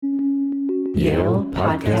Yale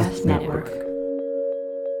Podcast Network.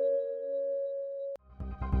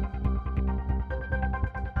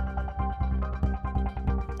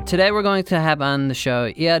 Today we're going to have on the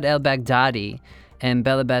show Iyad El-Baghdadi and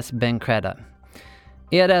Belabes Benkrada.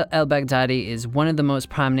 Iyad El-Baghdadi is one of the most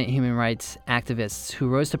prominent human rights activists who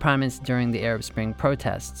rose to prominence during the Arab Spring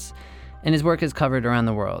protests, and his work is covered around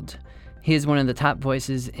the world. He is one of the top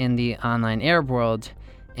voices in the online Arab world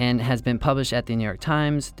and has been published at the New York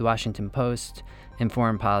Times, the Washington Post, and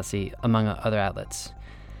Foreign Policy, among other outlets.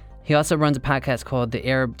 He also runs a podcast called The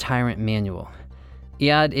Arab Tyrant Manual.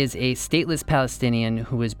 Iyad is a stateless Palestinian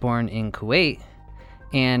who was born in Kuwait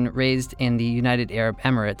and raised in the United Arab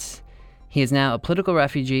Emirates. He is now a political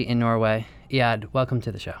refugee in Norway. Iyad, welcome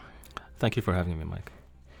to the show. Thank you for having me, Mike.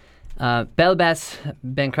 Belabes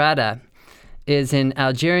Benkrada is an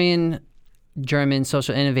Algerian-German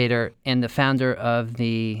social innovator and the founder of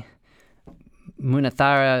the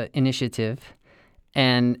Munathara Initiative,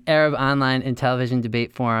 an Arab online and television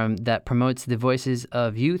debate forum that promotes the voices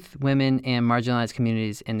of youth, women, and marginalized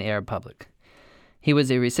communities in the Arab public. He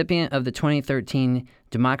was a recipient of the 2013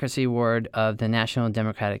 Democracy Award of the National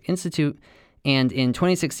Democratic Institute, and in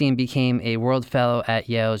 2016 became a World Fellow at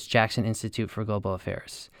Yale's Jackson Institute for Global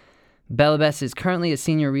Affairs. Belabes is currently a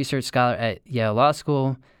senior research scholar at Yale Law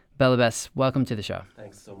School. Belabes, welcome to the show.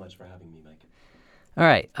 Thanks so much for having me, Mike. All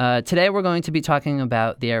right. Today we're going to be talking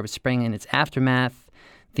about the Arab Spring and its aftermath,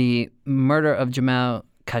 the murder of Jamal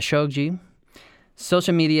Khashoggi,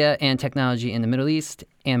 social media and technology in the Middle East,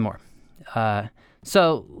 and more.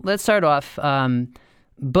 So let's start off.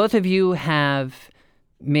 Both of you have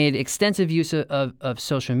made extensive use of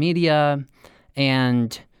social media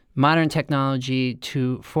and modern technology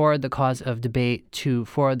to forward the cause of debate, to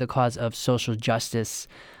forward the cause of social justice,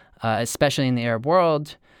 especially in the Arab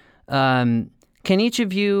world. Can each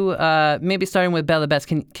of you, maybe starting with Belabes,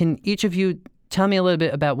 can each of you tell me a little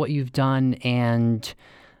bit about what you've done and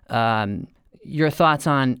your thoughts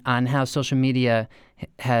on how social media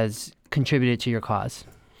has contributed to your cause?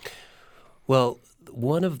 Well,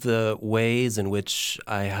 one of the ways in which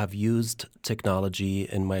I have used technology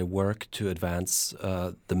in my work to advance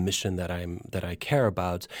the mission that I care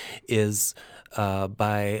about is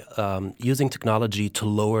by using technology to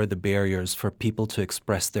lower the barriers for people to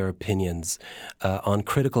express their opinions on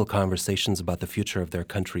critical conversations about the future of their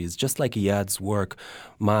countries. Just like Iyad's work,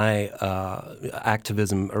 my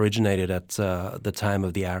activism originated at the time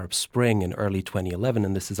of the Arab Spring in early 2011,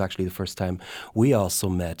 and this is actually the first time we also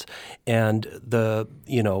met. And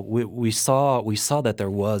we saw that there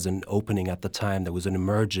was an opening at the time. There was an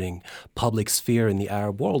emerging public sphere in the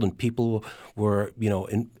Arab world, and people were,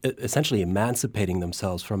 essentially emancipating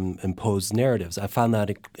themselves from imposed narratives. I found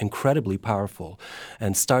that incredibly powerful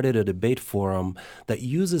and started a debate forum that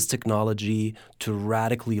uses technology to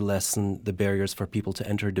radically lessen the barriers for people to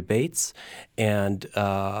enter debates and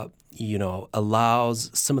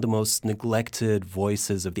allows some of the most neglected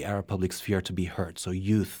voices of the Arab public sphere to be heard. So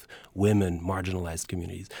youth, women, marginalized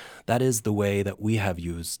communities. That is the way that we have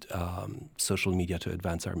used social media to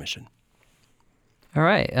advance our mission. All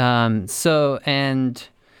right.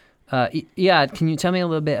 Iyad, can you tell me a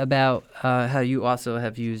little bit about how you also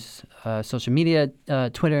have used social media,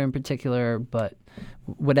 Twitter in particular, but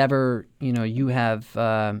whatever you have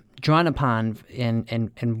drawn upon,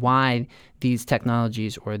 and why these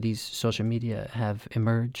technologies or these social media have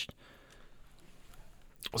emerged?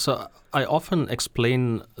 So I often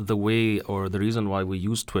explain the way or the reason why we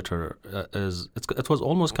use Twitter it was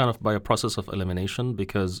almost kind of by a process of elimination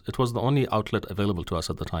because it was the only outlet available to us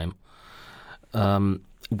at the time.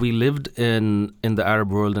 We lived in the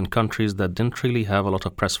Arab world in countries that didn't really have a lot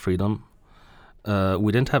of press freedom.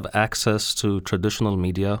 We didn't have access to traditional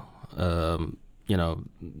media,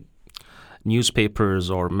 newspapers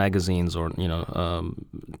or magazines or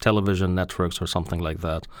television networks or something like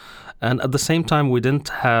that. And at the same time, we didn't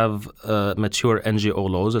have mature NGO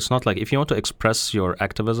laws. It's not like if you want to express your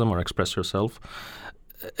activism or express yourself,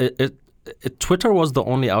 Twitter was the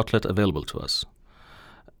only outlet available to us.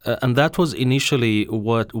 And that was initially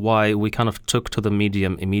why we kind of took to the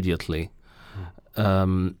medium immediately.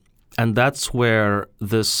 And that's where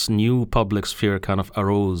this new public sphere kind of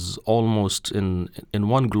arose almost in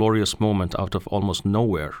one glorious moment out of almost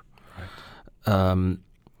nowhere. Right.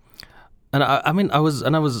 And I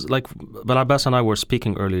was like, Belabes and I were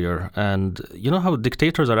speaking earlier, and you know how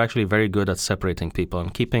dictators are actually very good at separating people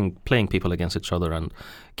and playing people against each other and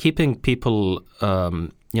keeping people,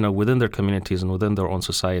 within their communities and within their own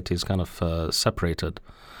societies kind of separated.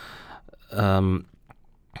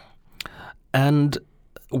 And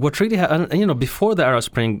what really happened, before the Arab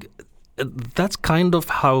Spring, that's kind of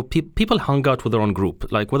how people hung out with their own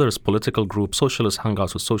group, like whether it's political group, socialists hung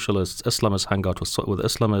out with socialists, Islamists hung out with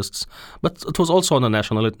Islamists, but it was also on a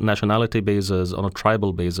nationality basis, on a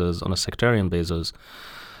tribal basis, on a sectarian basis.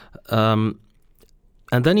 And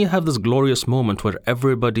then you have this glorious moment where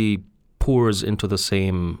everybody pours into the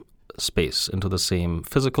same space, into the same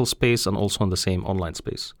physical space and also in the same online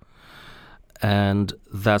space. And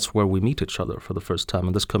that's where we meet each other for the first time.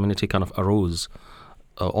 And this community kind of arose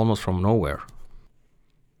almost from nowhere.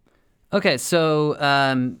 Okay, so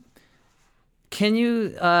can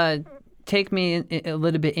you take me a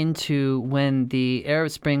little bit into when the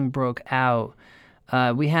Arab Spring broke out?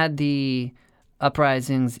 We had the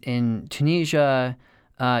uprisings in Tunisia.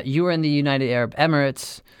 You were in the United Arab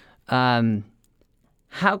Emirates.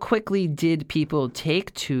 How quickly did people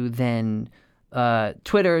take to then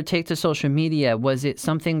Twitter, take to social media? Was it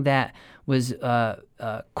something that was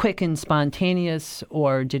quick and spontaneous,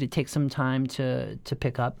 or did it take some time to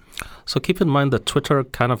pick up? So keep in mind that Twitter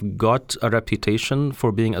kind of got a reputation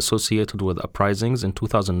for being associated with uprisings in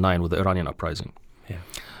 2009 with the Iranian uprising. Yeah.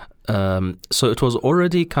 So it was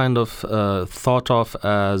already kind of thought of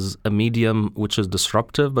as a medium which is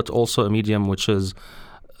disruptive, but also a medium which is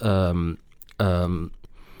the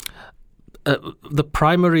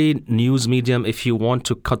primary news medium if you want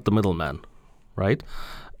to cut the middleman, right?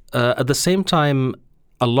 At the same time,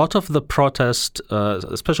 a lot of the protest,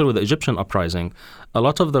 especially with the Egyptian uprising, a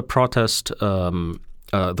lot of the protest,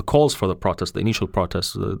 the calls for the protest, the initial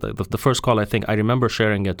protest, the first call, I think, I remember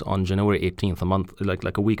sharing it on January 18th, a month,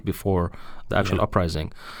 like a week before the actual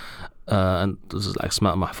uprising. And this is like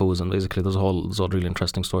Asma Mahfouz, and basically there's a whole really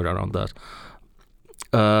interesting story around that.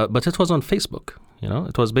 But it was on Facebook.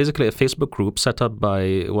 It was basically a Facebook group set up by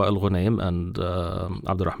Wa'il Ghunaim and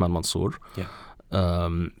Abdurrahman Mansour,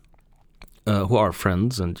 who are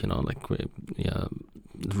friends, and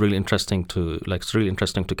really interesting to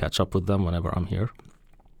catch up with them whenever I'm here.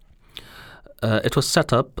 It was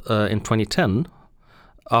set up in 2010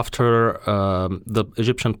 after the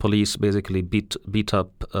Egyptian police basically beat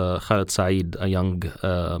up Khaled Said, a young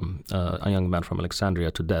man from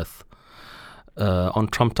Alexandria, to death. On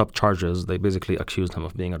trumped-up charges. They basically accused him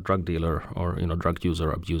of being a drug dealer or drug user,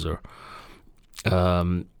 abuser.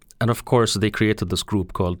 And of course, they created this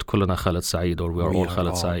group called Kullana Khaled Said, or We Are All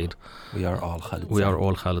Khaled Said. We are all Khaled Said. We are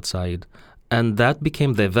all Khaled Said. And that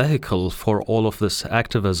became the vehicle for all of this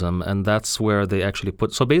activism, and that's where they actually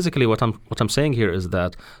put. So basically, what I'm saying here is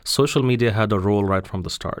that social media had a role right from the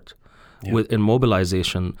start, in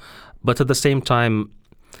mobilization, but at the same time,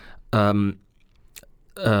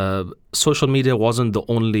 social media wasn't the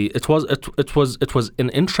only. It was an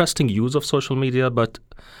interesting use of social media, but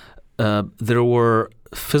there were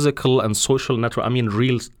physical and social network. I mean,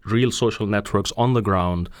 real social networks on the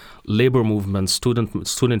ground, labor movements,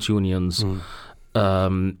 student unions,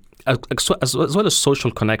 as well as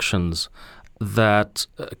social connections that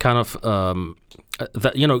kind of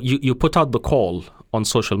that you put out the call on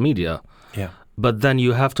social media. Yeah. But then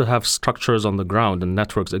you have to have structures on the ground and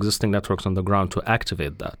existing networks on the ground to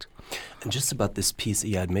activate that. And just about this piece,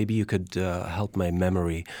 Iyad, maybe you could help my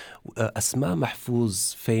memory. Asma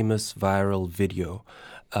Mahfouz's famous viral video,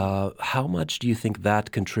 how much do you think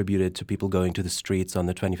that contributed to people going to the streets on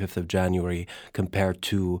the 25th of January compared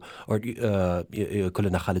to, or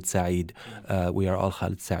Kullana Khaled Said, We Are All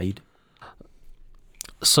Khaled Said?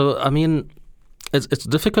 So, I mean, it's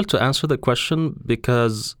difficult to answer the question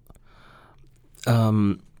because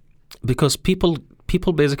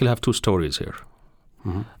people basically have two stories here.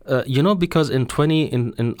 Mm-hmm. Because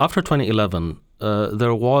after 2011,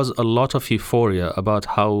 there was a lot of euphoria about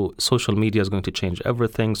how social media is going to change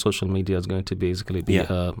everything. Social media is going to basically be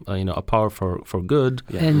a power for good.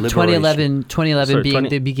 Yeah. And 2011 being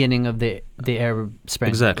the beginning of the Arab Spring.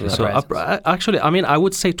 Exactly. So actually, I mean, I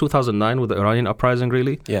would say 2009 with the Iranian uprising,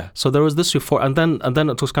 really. Yeah. So there was this euphoria, and then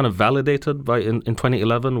it was kind of validated in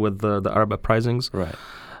 2011 with the Arab uprisings. Right.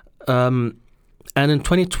 And in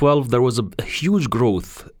 2012, there was a huge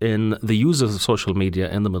growth in the use of social media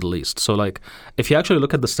in the Middle East. So, if you actually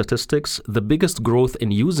look at the statistics, the biggest growth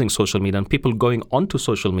in using social media and people going onto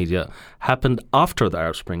social media happened after the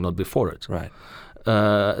Arab Spring, not before it. Right.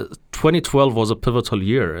 2012 was a pivotal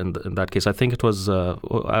year in that case. I think it was.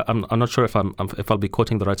 I'm not sure if I'll be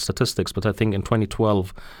quoting the right statistics, but I think in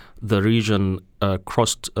 2012 the region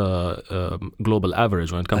crossed global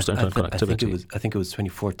average when it comes to internet connectivity. I think it was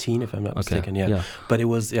 2014, if I'm not mistaken. Yeah. But it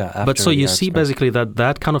was after. But so you Arab see Spring. basically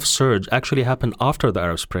that kind of surge actually happened after the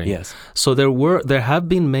Arab Spring. Yes. So there have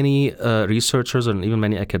been many researchers and even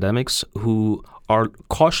many academics who are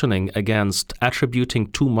cautioning against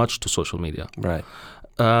attributing too much to social media. Right.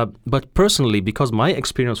 But personally, because my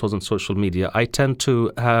experience was on social media, I tend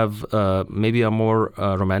to have maybe a more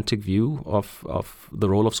romantic view of the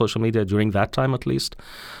role of social media during that time, at least.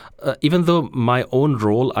 Even though my own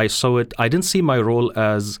role, I didn't see my role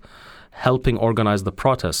as helping organize the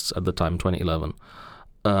protests at the time, 2011.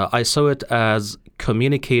 I saw it as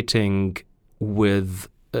communicating with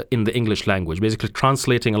in the English language, basically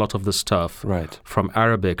translating a lot of the stuff from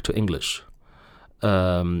Arabic to English.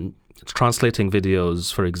 Translating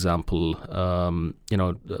videos, for example,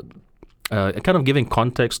 kind of giving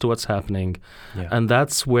context to what's happening, and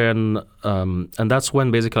that's when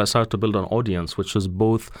basically I started to build an audience, which is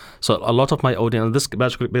both. So a lot of my audience, this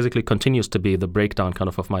basically continues to be the breakdown kind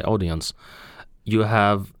of my audience. You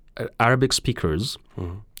have Arabic speakers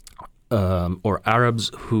or Arabs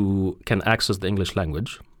who can access the English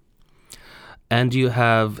language, and you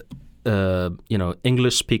have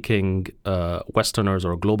English-speaking Westerners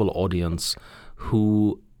or a global audience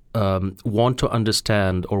who want to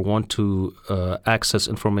understand or want to access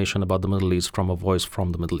information about the Middle East from a voice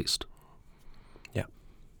from the Middle East. Yeah.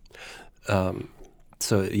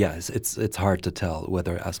 So yeah, it's hard to tell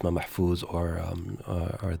whether Asma Mahfouz or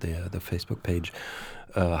the Facebook page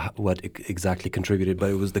what exactly contributed, but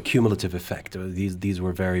it was the cumulative effect. These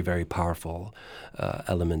were very, very powerful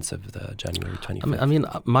elements of the January 25th. I mean,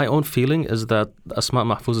 my own feeling is that Asma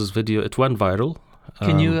Mahfouz's video, it went viral.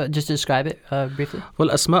 Can you just describe it briefly?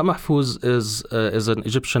 Well, Asma Mahfouz is an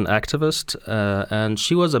Egyptian activist, and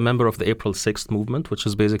she was a member of the April 6th movement, which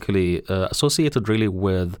is basically associated really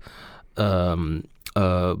with the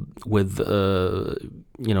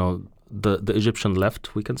Egyptian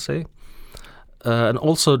left, we can say. And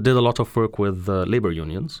also did a lot of work with labor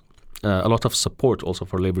unions, a lot of support also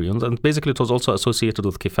for labor unions. And basically it was also associated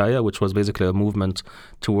with Kifaya, which was basically a movement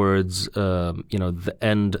towards,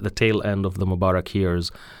 the tail end of the Mubarak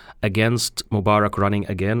years against Mubarak running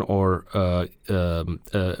again or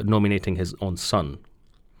nominating his own son.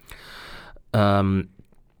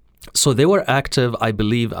 So they were active, I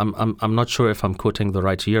believe, I'm not sure if I'm quoting the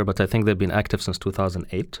right year, but I think they've been active since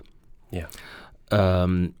 2008. Yeah.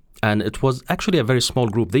 And it was actually a very small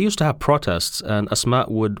group. They used to have protests, and Asma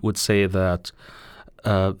would say that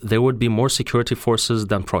there would be more security forces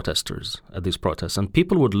than protesters at these protests. And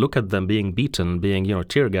people would look at them being beaten, being,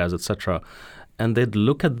 tear gas, etc. And they'd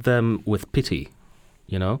look at them with pity,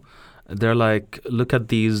 They're like, look at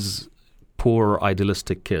these poor,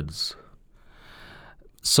 idealistic kids.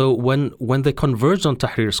 So when they converged on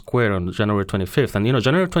Tahrir Square on January 25th, and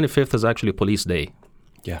January 25th is actually Police Day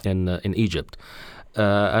in Egypt.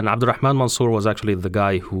 And Abdurrahman Mansour was actually the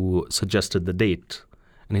guy who suggested the date.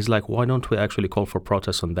 And he's like, why don't we actually call for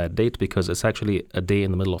protests on that date? Because it's actually a day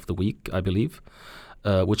in the middle of the week, I believe,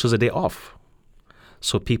 which is a day off.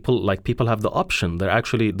 So people have the option.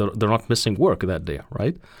 They're not missing work that day,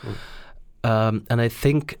 right? And I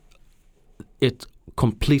think it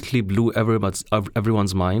completely blew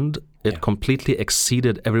everyone's mind. It completely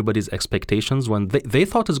exceeded everybody's expectations when they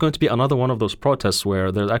thought it's going to be another one of those protests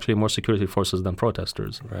where there's actually more security forces than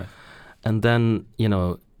protesters. Right. And then,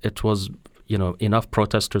 it was, enough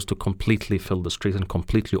protesters to completely fill the streets and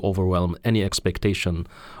completely overwhelm any expectation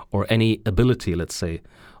or any ability, let's say,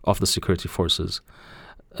 of the security forces.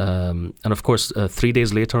 And of course, 3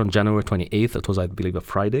 days later on January 28th, it was, I believe, a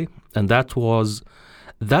Friday. And that was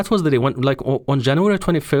the day when, like, on January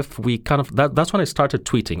 25th, we that's when I started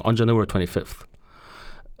tweeting, on January 25th.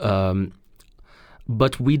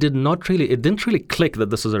 But it didn't really click that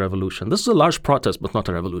this is a revolution. This is a large protest, but not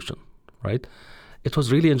a revolution, right? It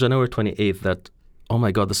was really on January 28th that, oh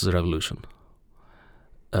my God, this is a revolution.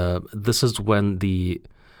 This is when the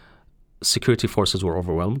security forces were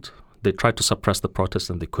overwhelmed. They tried to suppress the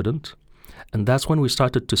protests and they couldn't. And that's when we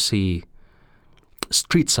started to see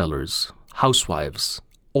street sellers, housewives,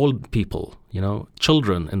 old people,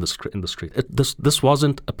 children in the street. This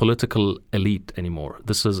wasn't a political elite anymore.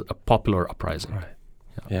 This is a popular uprising. Right.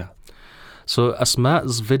 Yeah. So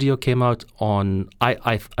Asma's video came out on,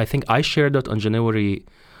 I think I shared it on January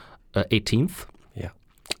 18th. Yeah.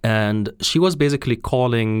 And she was basically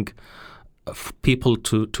calling people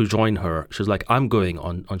to join her. She's like, I'm going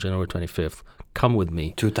on January 25th. Come with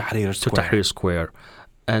me. To Tahrir Square.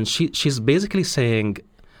 And she's basically saying,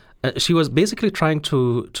 she was basically trying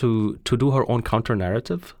to do her own counter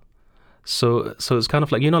narrative. So it's kind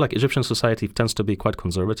of like, like Egyptian society tends to be quite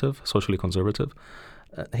conservative, socially conservative.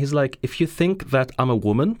 He's like, if you think that I'm a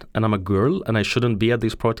woman and I'm a girl and I shouldn't be at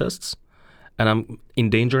these protests and I'm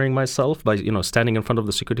endangering myself by, standing in front of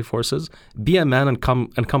the security forces, be a man and come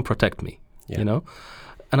protect me, And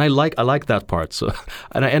I like that part. So,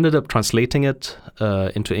 and I ended up translating it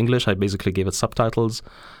into English. I basically gave it subtitles.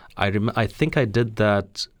 I think I did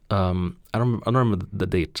that. I don't remember the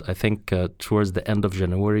date. I think towards the end of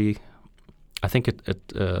January. I think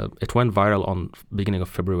it went viral on beginning of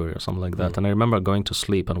February or something like that. And I remember going to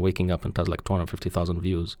sleep and waking up and it had like 250,000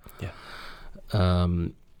 views. Yeah.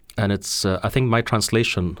 And it's I think my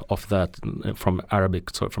translation of that from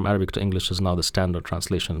Arabic to English is now the standard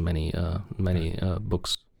translation in many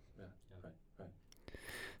books.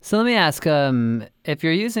 So let me ask, if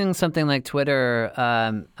you're using something like Twitter,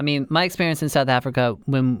 I mean, my experience in South Africa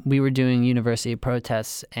when we were doing university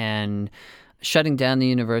protests and shutting down the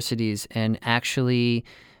universities and actually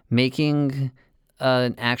making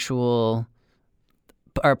an actual,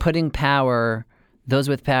 or putting those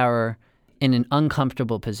with power in an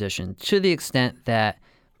uncomfortable position to the extent that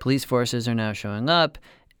police forces are now showing up.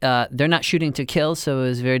 They're not shooting to kill, so it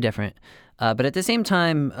was very different. But at the same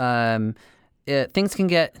time, things can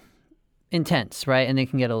get intense, right? And they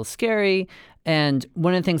can get a little scary. And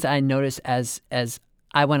one of the things that I noticed as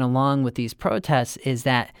I went along with these protests is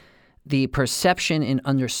that the perception and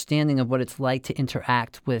understanding of what it's like to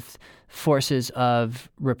interact with forces of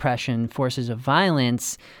repression, forces of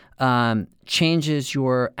violence, changes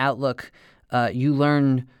your outlook. You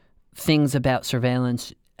learn things about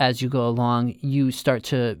surveillance as you go along. You start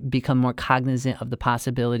to become more cognizant of the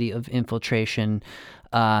possibility of infiltration.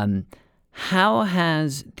 How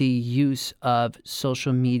has the use of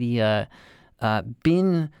social media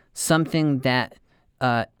been something that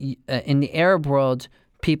in the Arab world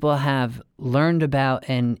people have learned about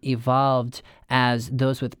and evolved as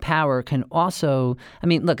those with power can also, I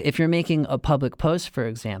mean, look, if you're making a public post, for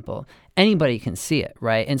example, anybody can see it,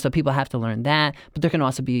 right? And so people have to learn that, but there can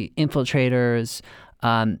also be infiltrators.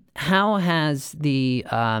 How has the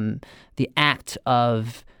act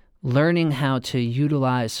of learning how to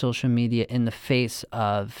utilize social media in the face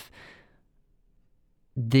of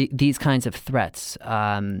these kinds of threats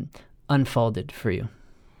unfolded for you?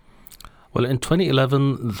 Well, in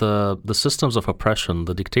 2011, the systems of oppression,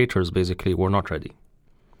 the dictators basically were not ready.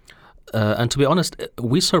 And to be honest,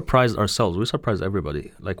 we surprised ourselves. We surprised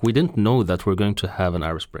everybody. Like, we didn't know that we're going to have an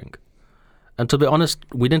Arab Spring. And to be honest,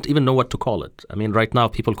 we didn't even know what to call it. I mean, right now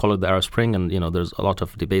people call it the Arab Spring, and there's a lot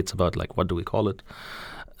of debates about like what do we call it.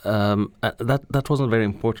 That wasn't very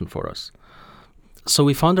important for us. So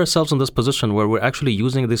we found ourselves in this position where we're actually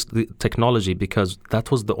using the technology because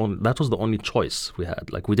that was the only choice we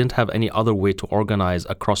had. Like, we didn't have any other way to organize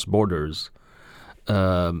across borders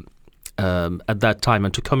at that time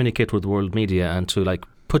and to communicate with world media and to like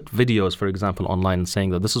put videos, for example, online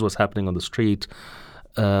saying that this is what's happening on the street.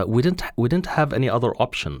 We didn't have any other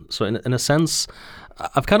option. So in a sense,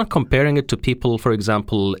 I'm kind of comparing it to people, for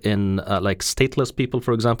example, in like stateless people,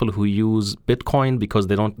 for example, who use Bitcoin because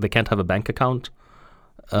they can't have a bank account.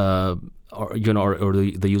 Or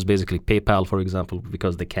they use basically PayPal, for example,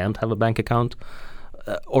 because they can't have a bank account,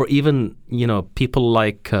 or even people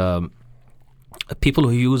like people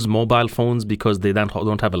who use mobile phones because they don't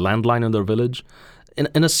have a landline in their village.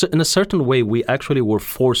 In a certain way, we actually were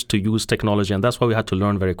forced to use technology, and that's why we had to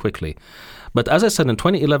learn very quickly. But as I said, in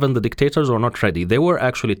 2011, the dictators were not ready. They were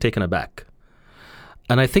actually taken aback,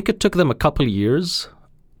 and I think it took them a couple years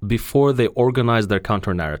before they organized their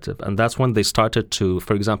counter-narrative. And that's when they started to,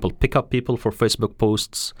 for example, pick up people for Facebook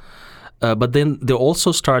posts. But then they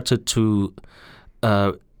also started to,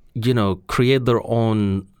 create their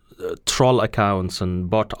own troll accounts and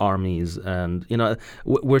bot armies. And,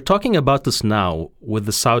 we're talking about this now with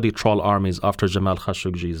the Saudi troll armies after Jamal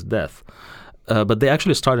Khashoggi's death. But they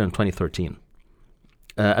actually started in 2013.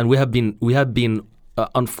 And we have been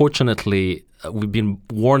unfortunately, we've been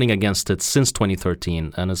warning against it since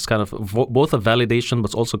 2013, and it's kind of both a validation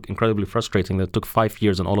but also incredibly frustrating that it took 5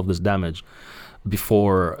 years and all of this damage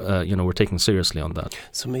before we're taking seriously on that.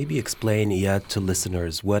 So maybe explain, Iyad, to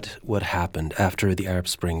listeners what happened after the Arab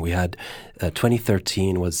Spring. We had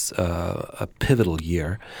 2013 was a pivotal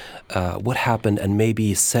year. What happened, and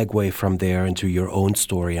maybe segue from there into your own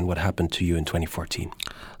story and what happened to you in 2014.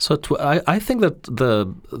 So I think that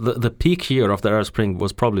the peak year of the Arab Spring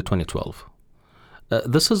was probably 2012.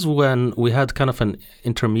 This is when we had kind of an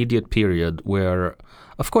intermediate period where,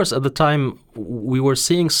 of course, at the time, we were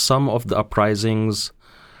seeing some of the uprisings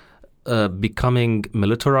becoming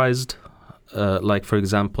militarized. Like, for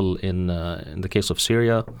example, in the case of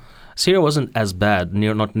Syria. Syria wasn't as bad,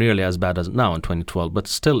 not nearly as bad as now in 2012, but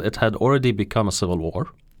still it had already become a civil war.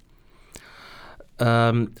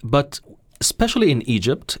 But especially in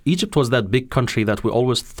Egypt was that big country that we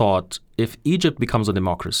always thought if Egypt becomes a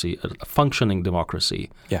democracy, a functioning democracy,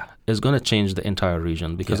 is going to change the entire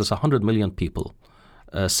region because it's 100 million people,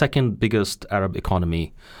 second biggest Arab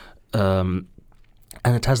economy.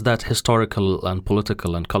 and it has that historical and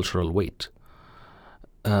political and cultural weight.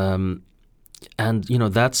 And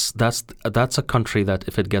that's a country that,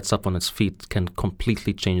 if it gets up on its feet, can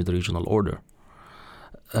completely change the regional order.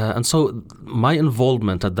 And so my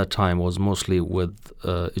involvement at that time was mostly with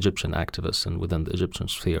Egyptian activists and within the Egyptian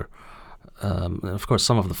sphere. And of course,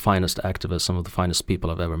 some of the finest activists, some of the finest people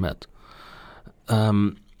I've ever met.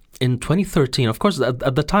 In 2013, of course,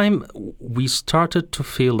 at the time, we started to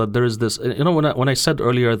feel that there is this, when I said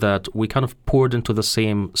earlier that we kind of poured into the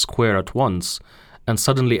same square at once, and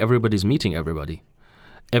suddenly everybody's meeting everybody.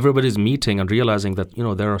 Everybody's meeting and realizing that,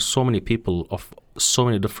 there are so many people of so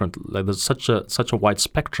many different, like there's such a wide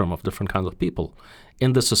spectrum of different kinds of people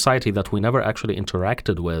in the society that we never actually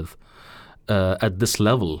interacted with at this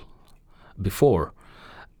level before.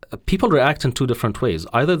 People react in two different ways.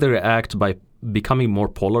 Either they react by becoming more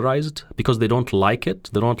polarized because they don't like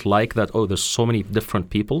it. They don't like that, there's so many different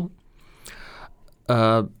people.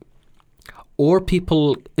 Or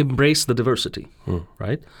people embrace the diversity,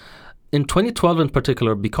 right? In 2012 in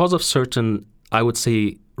particular, because of certain, I would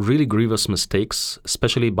say, really grievous mistakes,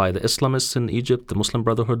 especially by the Islamists in Egypt, the Muslim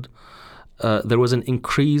Brotherhood, there was an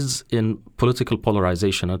increase in political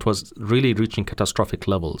polarization. It was really reaching catastrophic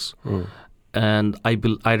levels. And I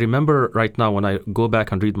remember right now, when I go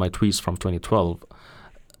back and read my tweets from 2012,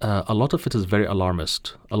 a lot of it is very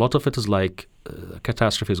alarmist. A lot of it is like, a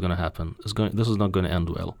catastrophe is going to happen. This is not going to end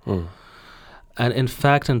well. And in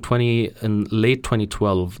fact, in late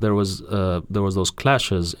 2012, there was those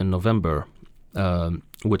clashes in November,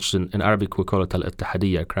 which in Arabic we call it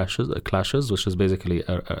al-Ittihadiyya clashes, which is basically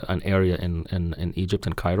an area in Egypt,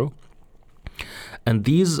 in Cairo. And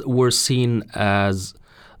these were seen as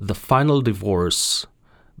the final divorce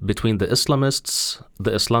between the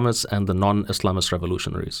Islamists and the non-Islamist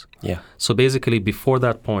revolutionaries. Yeah. So basically, before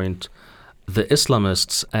that point, the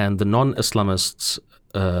Islamists and the non-Islamists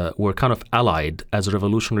were kind of allied as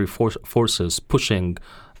revolutionary forces pushing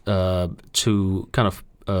to kind of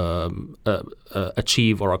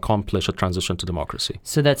achieve or accomplish a transition to democracy.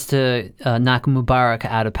 So that's to knock Mubarak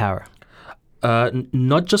out of power.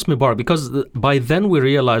 Not just Mubarak, because by then we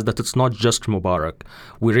realized that it's not just Mubarak.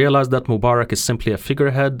 We realized that Mubarak is simply a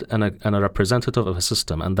figurehead and a representative of a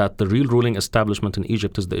system, and that the real ruling establishment in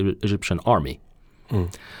Egypt is the Egyptian army.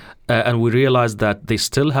 And we realized that they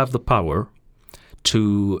still have the power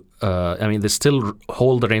to, they still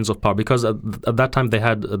hold the reins of power, because at that time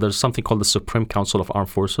there's something called the Supreme Council of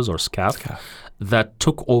Armed Forces, or SCAF, that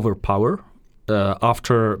took over power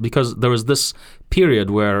because there was this period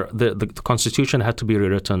where the constitution had to be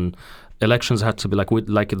rewritten, elections had to be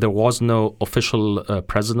like there was no official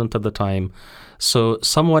president at the time, so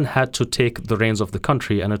someone had to take the reins of the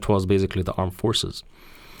country, and it was basically the armed forces.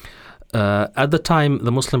 At the time,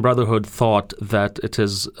 the Muslim Brotherhood thought that it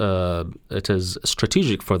is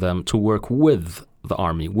strategic for them to work with the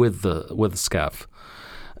army, with SCAF,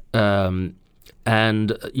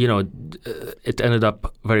 and it ended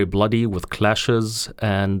up very bloody with clashes,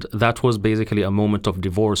 and that was basically a moment of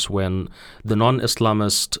divorce when the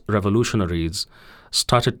non-Islamist revolutionaries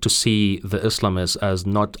started to see the Islamists as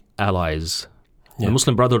not allies. Yeah. The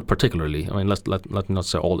Muslim Brotherhood particularly, let me not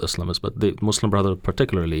say all Islamists, but the Muslim Brotherhood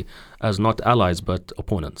particularly, as not allies but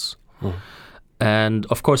opponents. And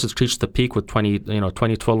of course, it reached the peak with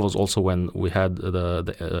 2012 was also when we had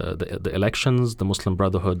the elections. The Muslim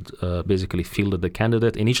Brotherhood basically fielded the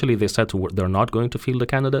candidate. Initially, they said they're not going to field the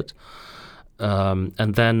candidate.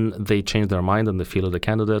 And then they changed their mind and they fielded the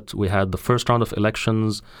candidate. We had the first round of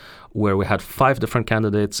elections where we had 5 different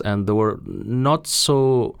candidates, and they were not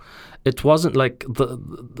so... It wasn't like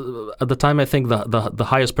at the time, I think the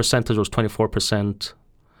highest percentage was 24%.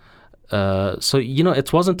 So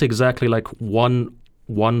it wasn't exactly like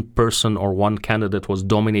one person or one candidate was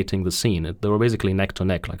dominating the scene. They were basically neck to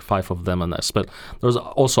neck, like 5 of them, and but there was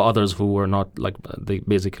also others who were not, like, they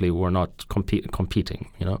basically were not competing.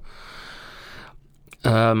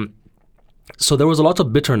 So there was a lot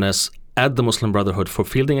of bitterness at the Muslim Brotherhood for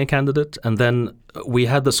fielding a candidate, and then we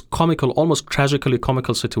had this almost tragically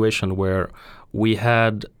comical situation where we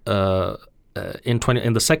had in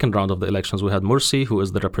the second round of the elections, we had Morsi, who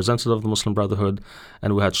is the representative of the Muslim Brotherhood,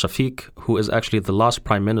 and we had Shafiq, who is actually the last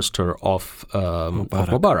prime minister of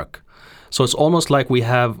Mubarak. So it's almost like we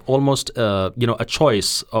have almost a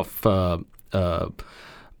choice of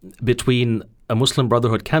between a Muslim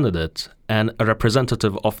Brotherhood candidate and a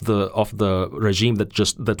representative of the regime that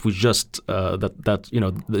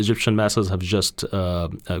the Egyptian masses have just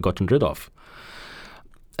gotten rid of.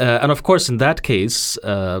 And of course, in that case,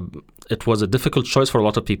 it was a difficult choice for a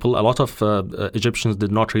lot of people. A lot of Egyptians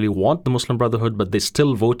did not really want the Muslim Brotherhood, but they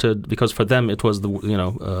still voted because for them it was the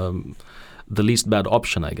the least bad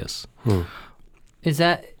option, I guess.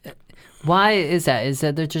 Why is that? Is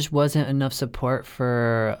that there just wasn't enough support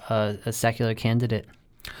for a secular candidate?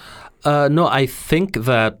 No, I think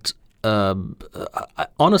that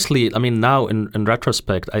honestly, I mean, now in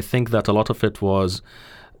retrospect, I think that a lot of it was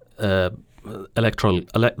the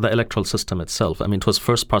electoral system itself. I mean, it was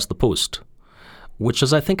first past the post, which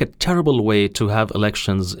is, I think, a terrible way to have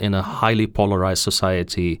elections in a highly polarized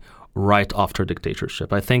society right after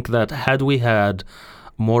dictatorship. I think that had we had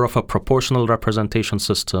more of a proportional representation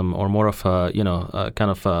system, or more of a,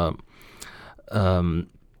 kind of a,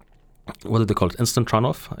 what do they call it? Instant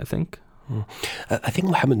runoff, I think. I think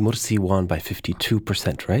Mohamed Morsi won by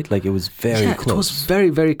 52%, right? Like, it was very close. It was very,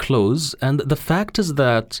 very close. And the fact is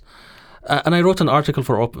that, and I wrote an article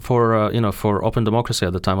for Open Democracy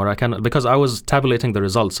at the time, because I was tabulating the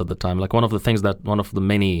results at the time. Like, one of the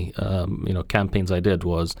many campaigns I did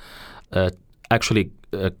was actually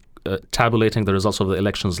tabulating the results of the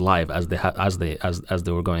elections live as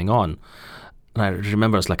they were going on. And I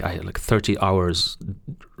remember it's like I had 30 hours,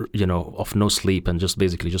 of no sleep, and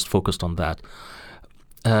just focused on that.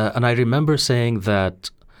 And I remember saying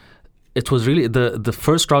that it was really the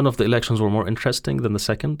first round of the elections were more interesting than the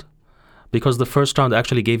second, because the first round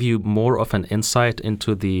actually gave you more of an insight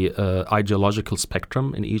into the ideological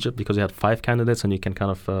spectrum in Egypt, because you had 5 candidates, and you can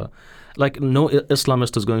kind of no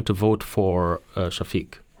Islamist is going to vote for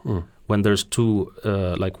Shafiq. When there's two,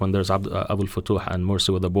 when there's Abdel Fattah and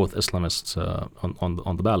Morsi, they're both Islamists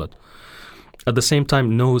on the ballot. At the same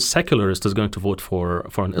time, no secularist is going to vote for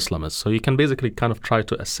an Islamist. So you can basically kind of try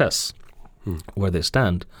to assess where they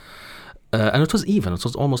stand. And it was even. It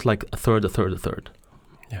was almost like a third.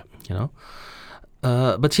 Yeah.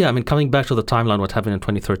 But yeah, I mean, coming back to the timeline, what happened in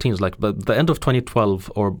 2013 is like the end of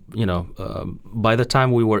 2012, or by the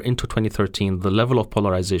time we were into 2013, the level of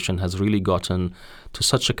polarization has really gotten to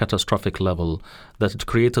such a catastrophic level that it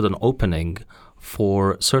created an opening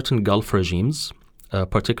for certain Gulf regimes,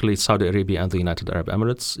 particularly Saudi Arabia and the United Arab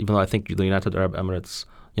Emirates. Even though I think the United Arab Emirates,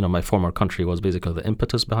 my former country, was basically the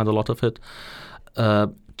impetus behind a lot of it,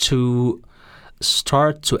 to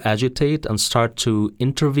start to agitate and start to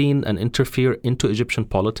intervene and interfere into Egyptian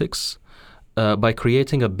politics by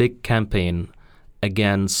creating a big campaign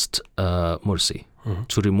against Morsi,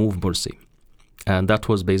 to remove Morsi. And that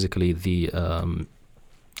was basically the,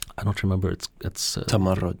 I don't remember, it's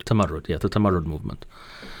Tamarrud. Tamarrud, yeah, the Tamarrud movement.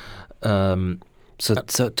 So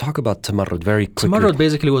talk about Tamarrud very quickly. Tamarrud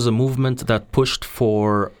basically was a movement that pushed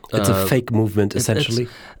for... it's a fake movement, essentially.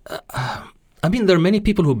 I mean, there are many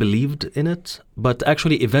people who believed in it, but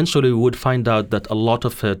actually eventually we would find out that a lot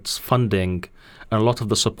of its funding and a lot of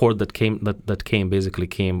the support that came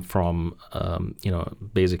from,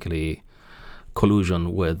 basically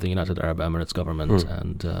collusion with the United Arab Emirates government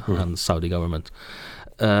and Saudi government.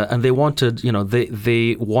 And they wanted,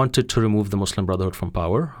 they wanted to remove the Muslim Brotherhood from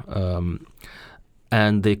power,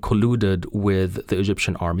 and they colluded with the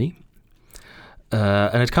Egyptian army.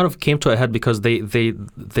 And it kind of came to a head because they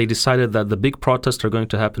decided that the big protests are going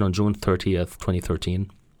to happen on June 30th,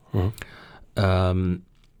 2013. And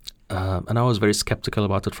I was very skeptical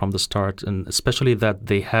about it from the start, and especially that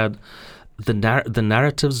they had the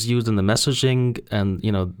narratives used in the messaging, and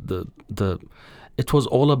it was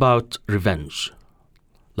all about revenge.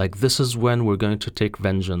 Like, this is when we're going to take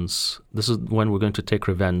vengeance. This is when we're going to take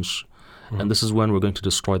revenge, and this is when we're going to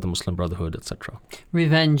destroy the Muslim Brotherhood, etc.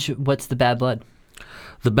 Revenge. What's the bad blood?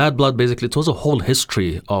 The bad blood, basically, it was a whole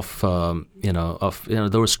history of,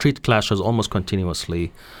 there were street clashes almost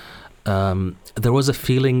continuously. There was a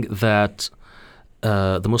feeling that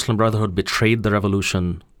the Muslim Brotherhood betrayed the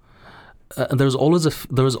revolution. And there was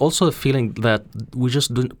also a feeling that we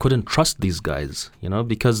just couldn't trust these guys,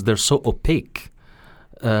 because they're so opaque.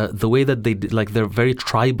 The way that they did, they're very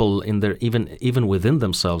tribal in their even within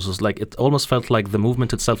themselves. It's like it almost felt like the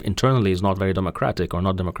movement itself internally is not very democratic, or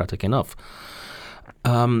not democratic enough.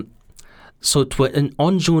 So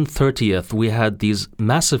on June 30th, we had these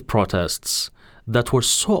massive protests that were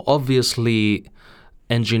so obviously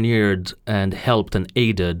engineered and helped and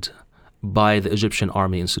aided by the Egyptian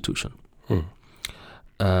army institution.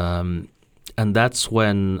 And that's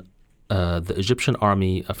when the Egyptian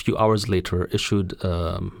army, a few hours later, issued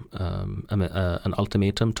an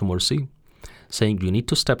ultimatum to Morsi, saying, you need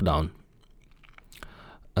to step down,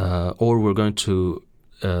 or we're going to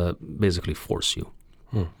basically force you.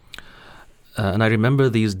 And I remember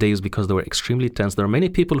these days because they were extremely tense. There are many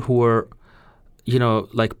people who were,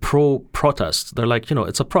 pro-protest. They're like,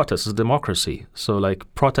 it's a protest, it's a democracy. So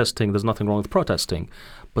protesting, there's nothing wrong with protesting.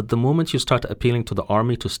 But the moment you start appealing to the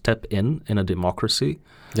army to step in a democracy,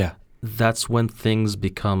 that's when things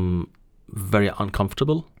become very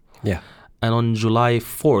uncomfortable. Yeah. And on July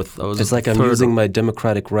 4th, it's like I'm using my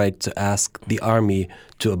democratic right to ask the army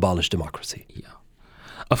to abolish democracy. Yeah.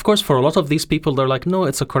 Of course, for a lot of these people, they're like, no,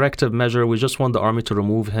 it's a corrective measure. We just want the army to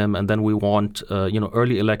remove him, and then we want,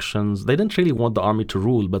 early elections. They didn't really want the army to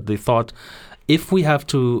rule, but they thought, if we have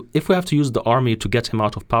to use the army to get him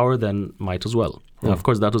out of power, then might as well. And of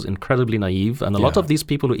course, that was incredibly naive, and a lot of these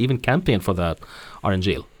people who even campaigned for that are in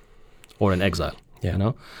jail or in exile.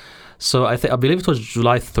 Yeah. So I believe it was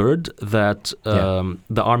July 3rd that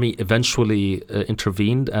the army eventually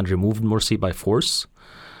intervened and removed Morsi by force.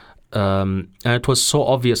 And it was so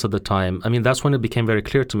obvious at the time. I mean, that's when it became very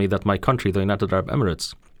clear to me that my country, the United Arab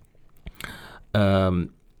Emirates,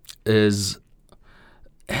 is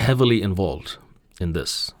heavily involved in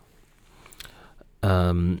this.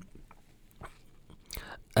 And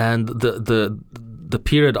the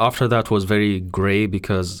period after that was very gray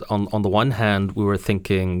because on the one hand we were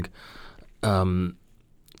thinking, what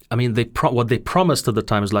they promised at the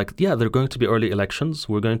time is like, yeah, there are going to be early elections.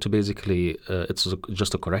 We're going to basically, it's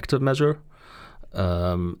just a corrective measure.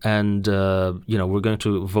 We're going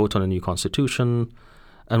to vote on a new constitution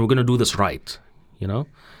and we're going to do this right, And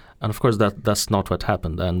of course that's not what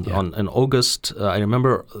happened. And in August,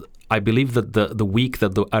 I believe that the week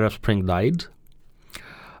that the Arab Spring died,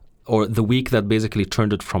 or the week that basically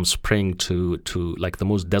turned it from spring to like the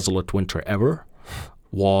most desolate winter ever,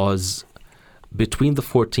 was between the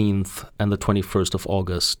 14th and the 21st of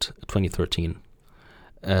August, 2013.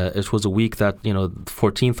 It was a week that,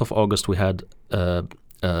 14th of August, we had a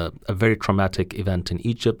very traumatic event in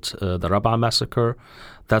Egypt, the Rabaa massacre.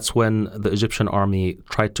 That's when the Egyptian army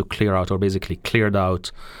tried to clear out, or basically cleared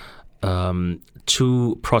out,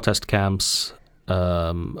 2 protest camps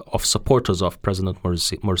of supporters of President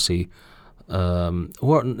Morsi,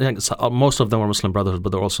 who are, most of them were Muslim Brotherhood,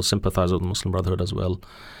 but they're also sympathizers with the Muslim Brotherhood as well.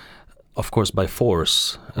 Of course, by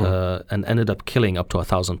force, and ended up killing up to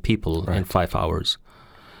 1,000 people in 5 hours.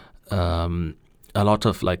 A lot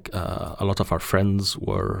of our friends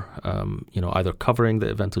were, either covering the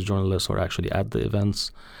event as journalists or actually at the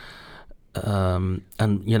events.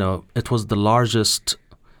 It was the largest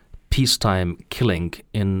peacetime killing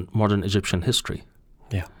in modern Egyptian history.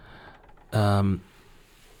 Yeah.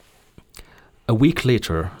 A week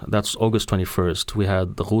later, that's August 21st, we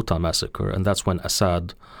had the Ghouta massacre, and that's when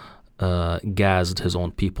Assad gassed his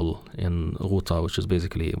own people in Ghouta, which is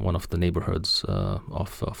basically one of the neighborhoods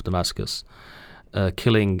of Damascus,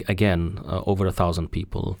 killing again over 1,000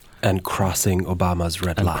 people. And crossing Obama's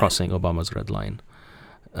red line.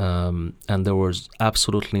 And there was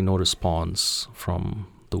absolutely no response from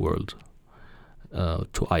the world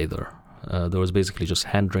to either. There was basically just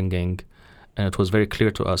hand-wringing, and it was very clear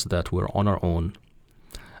to us that we're on our own.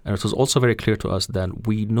 And it was also very clear to us that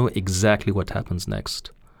we know exactly what happens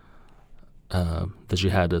next. The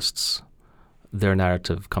jihadists, their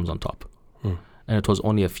narrative comes on top. And it was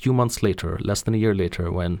only a few months later, less than a year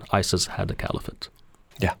later, when ISIS had a caliphate.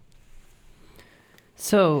 Yeah.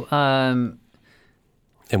 So,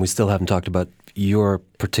 and we still haven't talked about your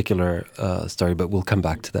particular story, but we'll come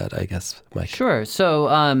back to that, I guess, Mike. Sure. So,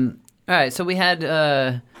 all right. So we had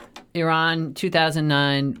Iran,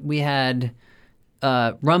 2009. We had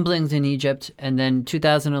rumblings in Egypt, and then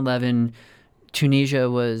 2011, Tunisia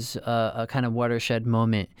was a kind of watershed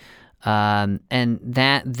moment. And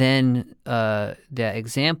that then, the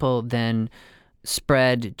example then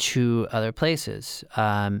spread to other places.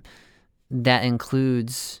 That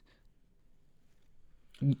includes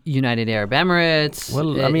United Arab Emirates.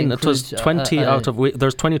 Well, it was 20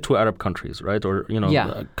 there's 22 Arab countries, right? Or,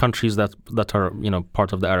 countries that are,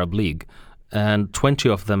 part of the Arab League. And 20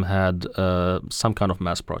 of them had some kind of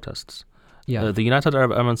mass protests. Yeah. The United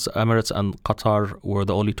Arab Emirates and Qatar were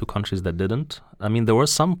the only 2 countries that didn't. There were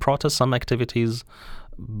some protests, some activities,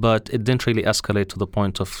 but it didn't really escalate to the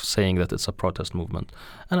point of saying that it's a protest movement.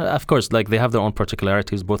 And of course, they have their own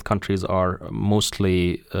particularities. Both countries are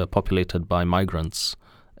mostly populated by migrants,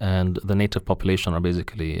 and the native population are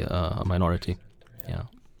basically a minority. Yeah.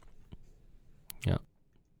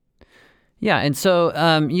 Yeah, and so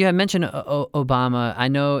you had mentioned Obama. I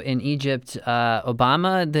know in Egypt,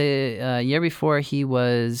 Obama, the year before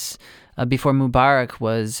before Mubarak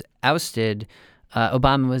was ousted,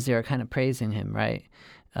 Obama was there kind of praising him, right?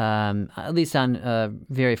 At least on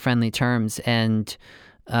very friendly terms. And,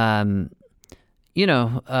 you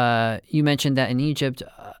mentioned that in Egypt,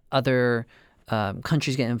 other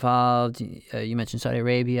countries get involved. You mentioned Saudi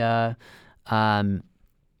Arabia.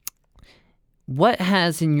 What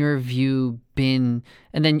has, in your view, been,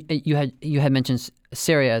 and then you had mentioned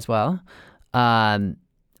Syria as well.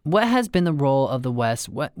 What has been the role of the West?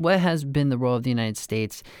 What has been the role of the United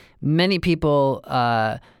States? Many people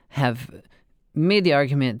have made the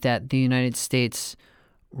argument that the United States'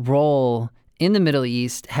 role in the Middle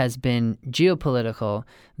East has been geopolitical,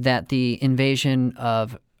 that the invasion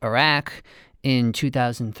of Iraq in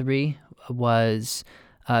 2003 was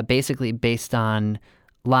basically based on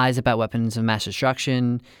lies about weapons of mass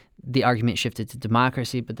destruction. The argument shifted to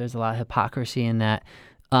democracy, but there's a lot of hypocrisy in that.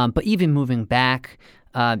 But even moving back,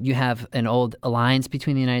 you have an old alliance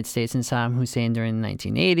between the United States and Saddam Hussein during the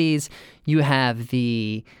 1980s. You have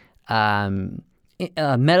the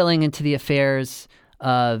meddling into the affairs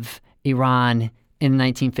of Iran in the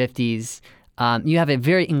 1950s. You have a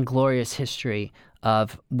very inglorious history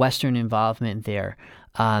of Western involvement there.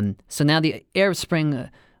 So now the Arab Spring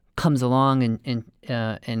comes along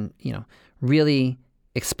and really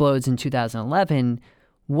explodes in 2011.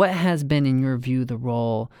 What has been, in your view, the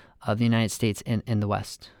role of the United States in the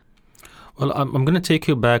West? Well, I'm going to take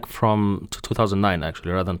you back to 2009,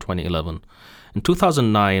 actually, rather than 2011. In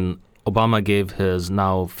 2009, Obama gave his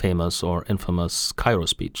now famous or infamous Cairo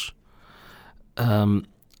speech,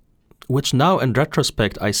 which now, in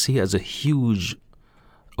retrospect, I see as a huge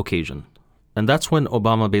occasion. And that's when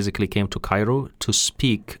Obama basically came to Cairo to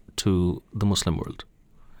speak to the Muslim world.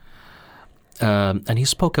 And he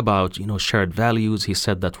spoke about, shared values. He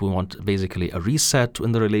said that we want basically a reset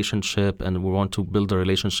in the relationship, and we want to build a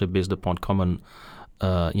relationship based upon common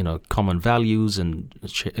values and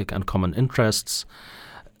common interests.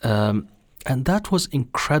 And that was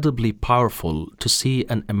incredibly powerful to see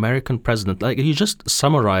an American president. Like you just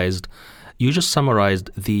summarized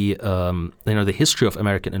the the history of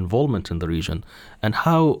American involvement in the region and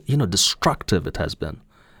how destructive it has been.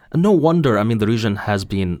 And no wonder, the region has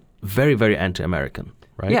been very, very anti-American,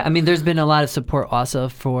 right? Yeah, there's been a lot of support also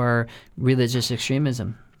for religious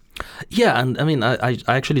extremism. Yeah, and I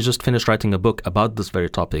actually just finished writing a book about this very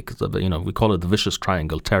topic. We call it the vicious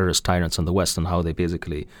triangle: terrorists, tyrants, and the West, and how they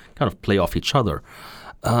basically kind of play off each other.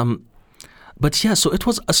 But yeah, so it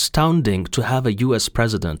was astounding to have a U.S.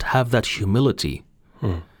 president have that humility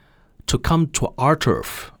to come to our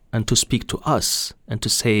turf and to speak to us and to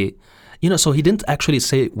say, so he didn't actually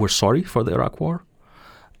say we're sorry for the Iraq War,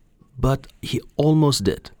 but he almost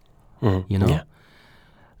did, Yeah.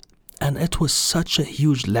 And it was such a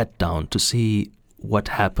huge letdown to see what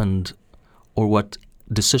happened or what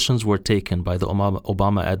decisions were taken by the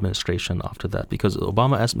Obama administration after that. Because the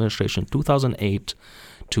Obama administration, 2008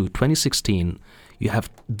 to 2016, you have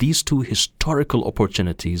these two historical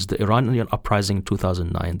opportunities, the Iranian uprising in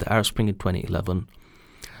 2009, the Arab Spring in 2011.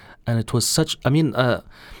 And it was such,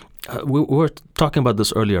 we were talking about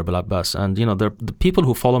this earlier, Bilal Abbas, and the people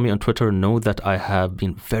who follow me on Twitter know that I have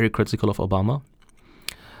been very critical of Obama.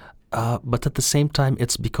 But at the same time,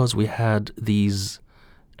 it's because we had these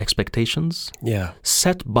expectations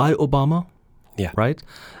set by Obama, right?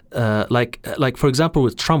 Like for example,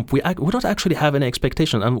 with Trump, we don't actually have any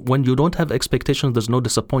expectation. And when you don't have expectations, there's no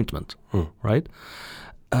disappointment, right?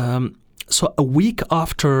 So a week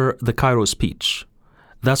after the Cairo speech,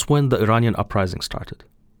 that's when the Iranian uprising started.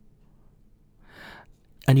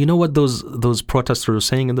 And you know what those protesters were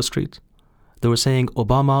saying in the street? They were saying,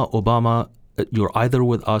 Obama, you're either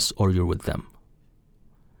with us or you're with them.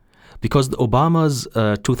 Because Obama's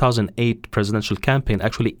 2008 presidential campaign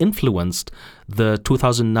actually influenced the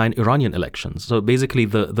 2009 Iranian elections. So basically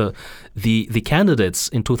the candidates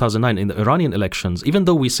in 2009 in the Iranian elections, even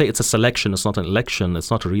though we say it's a selection, it's not an election,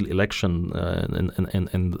 it's not a real election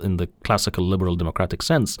in the classical liberal democratic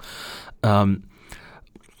sense,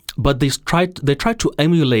 but they tried to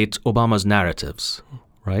emulate Obama's narratives,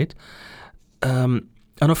 right?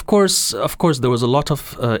 And of course, there was a lot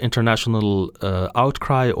of international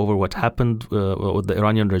outcry over what happened, what the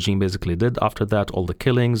Iranian regime basically did after that, all the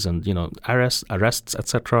killings and arrests,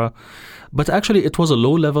 etc. But actually, it was a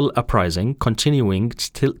low-level uprising continuing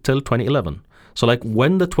till 2011. So, like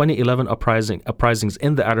when the 2011 uprisings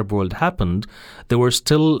in the Arab world happened, there were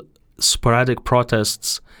still sporadic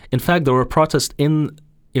protests. In fact, there were protests in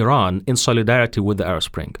Iran in solidarity with the Arab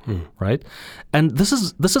Spring, right? And this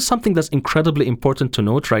is something that's incredibly important to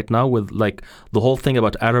note right now with like the whole thing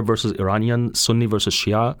about Arab versus Iranian, Sunni versus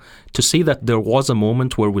Shia, to see that there was a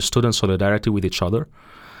moment where we stood in solidarity with each other.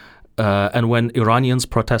 And when Iranians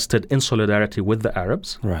protested in solidarity with the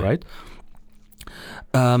Arabs, right?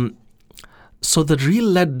 So the real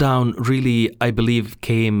letdown really, I believe,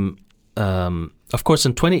 came... of course,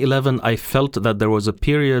 in 2011, I felt that there was a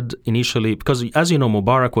period initially, because as you know,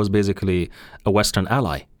 Mubarak was basically a Western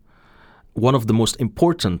ally, one of the most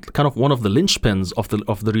important, kind of one of the linchpins of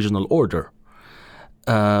the regional order.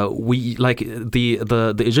 We like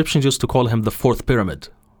the Egyptians used to call him the fourth pyramid,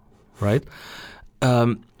 right?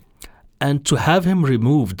 And to have him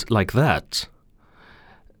removed like that,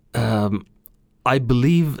 I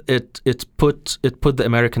believe it put the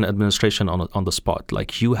American administration on the spot.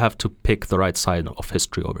 Like, you have to pick the right side of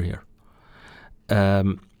history over here.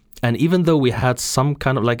 And even though we had some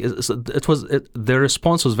kind of like their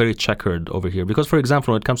response was very checkered over here, because, for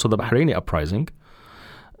example, when it comes to the Bahraini uprising,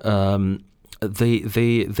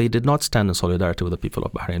 they did not stand in solidarity with the people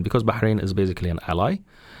of Bahrain, because Bahrain is basically an ally.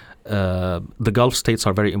 The Gulf states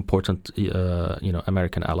are very important,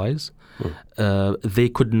 American allies. They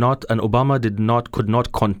could not, and Obama could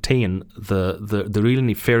not contain the really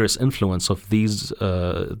nefarious influence of these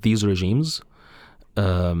regimes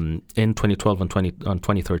in 2012 and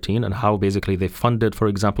 2013, and how basically they funded, for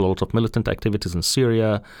example, a lot of militant activities in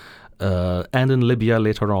Syria and in Libya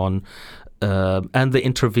later on. And they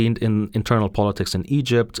intervened in internal politics in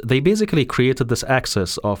Egypt. They basically created this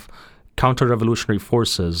axis of counter-revolutionary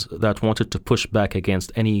forces that wanted to push back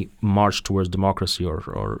against any march towards democracy or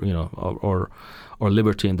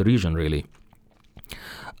liberty in the region, really.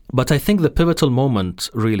 But I think the pivotal moment,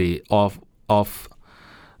 really, of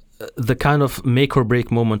the kind of make or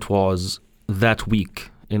break moment was that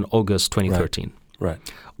week in August 2013, right,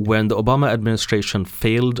 when the Obama administration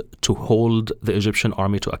failed to hold the Egyptian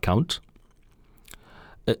army to account.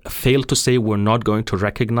 Failed to say we're not going to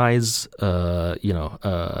recognize,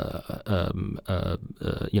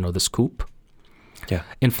 this coup. Yeah.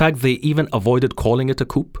 In fact, they even avoided calling it a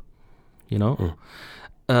coup.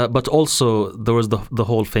 But also there was the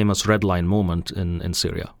whole famous Red Line moment in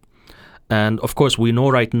Syria, and of course we know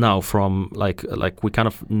right now from like we kind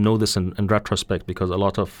of know this in retrospect, because a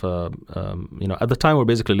lot of at the time we're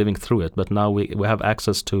basically living through it, but now we have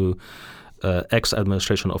access to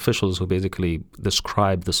ex-administration officials who basically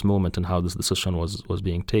described this moment and how this decision was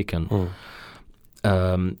being taken,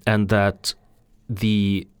 and that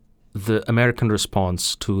the American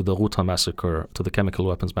response to the Ghouta massacre, to the chemical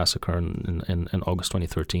weapons massacre in August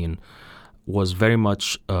 2013, was very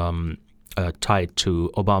much tied to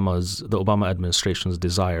the Obama administration's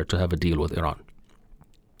desire to have a deal with Iran.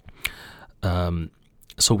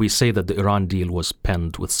 So we say that the Iran deal was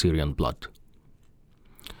penned with Syrian blood.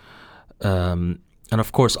 And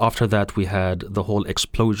of course, after that, we had the whole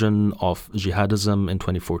explosion of jihadism in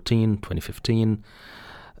 2014, 2015.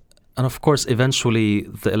 And of course, eventually,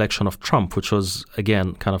 the election of Trump, which was,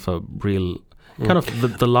 again, kind of a real, kind of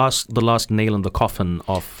the last nail in the coffin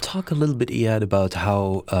of... Talk a little bit, Iyad, about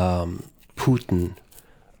how Putin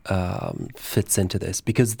fits into this,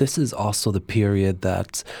 because this is also the period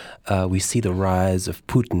that we see the rise of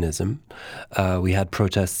Putinism. We had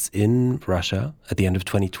protests in Russia at the end of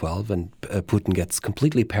 2012, and Putin gets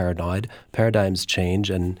completely paranoid. Paradigms change,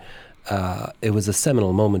 and it was a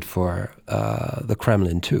seminal moment for the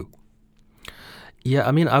Kremlin too. Yeah,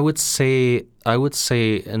 I mean, I would say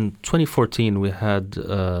in 2014 we had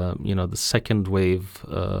the second wave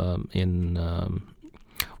in.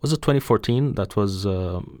 Was it 2014? That was,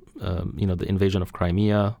 the invasion of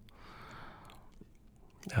Crimea.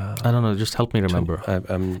 I don't know. Just help me remember.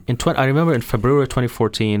 I remember in February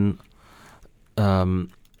 2014,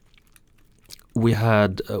 we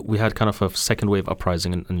had kind of a second wave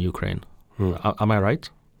uprising in Ukraine. Am I right?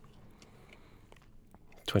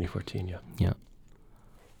 2014, yeah. Yeah.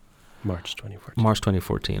 March 2014. March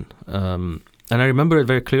 2014. And I remember it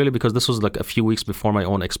very clearly because this was like a few weeks before my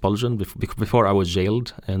own expulsion, before I was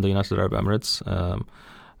jailed in the United Arab Emirates.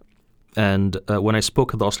 And when I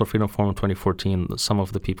spoke at the Oslo Freedom Forum in 2014, some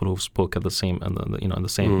of the people who spoke at the same,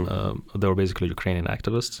 they were basically Ukrainian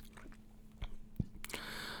activists.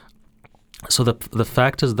 So the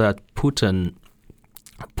fact is that Putin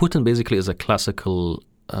basically is a classical,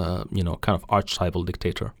 kind of archetypal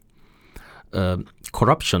dictator.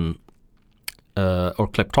 Corruption or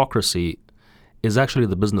kleptocracy is actually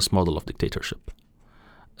the business model of dictatorship.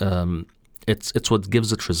 It's what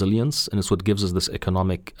gives it resilience, and it's what gives us this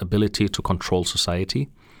economic ability to control society.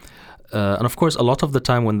 And of course, a lot of the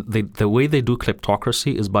time, when the way they do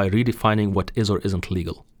kleptocracy is by redefining what is or isn't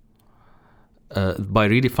legal, by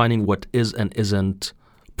redefining what is and isn't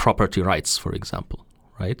property rights, for example,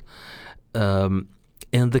 right?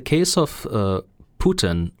 In the case of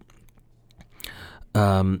Putin,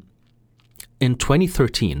 in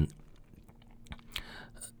 2013,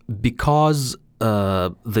 because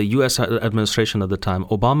the U.S. administration at the time,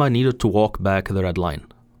 Obama needed to walk back the red line,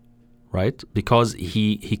 right? Because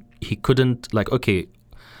he couldn't,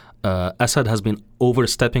 Assad has been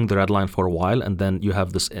overstepping the red line for a while, and then you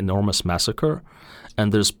have this enormous massacre,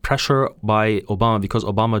 and there's pressure by Obama because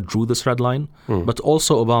Obama drew this red line, but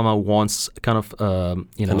also Obama wants kind of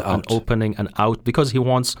an opening, an out, because he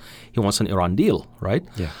wants an Iran deal, right?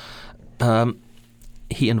 Yeah.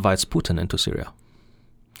 He invites Putin into Syria.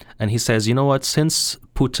 and he says, you know what? Since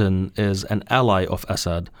Putin is an ally of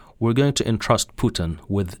Assad, we're going to entrust Putin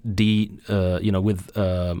with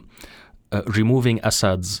removing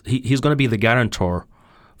Assad's. He's going to be the guarantor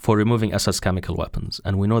for removing Assad's chemical weapons,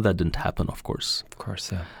 and we know that didn't happen, of course. Of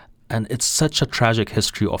course, yeah. And it's such a tragic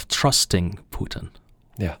history of trusting Putin.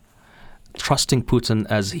 Yeah. Trusting Putin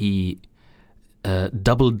as he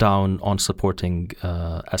doubled down on supporting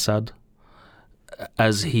Assad,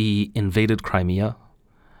 as he invaded Crimea,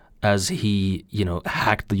 as he,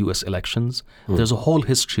 hacked the U.S. elections. There's a whole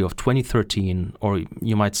history of 2013, or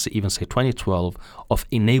you might even say 2012, of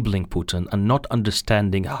enabling Putin and not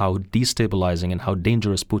understanding how destabilizing and how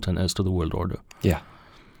dangerous Putin is to the world order. Yeah.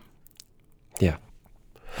 Yeah.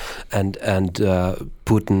 And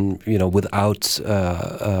Putin, without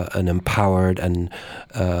an empowered and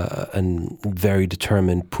very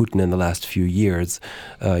determined Putin in the last few years,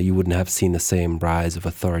 you wouldn't have seen the same rise of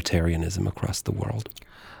authoritarianism across the world.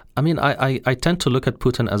 I mean, I tend to look at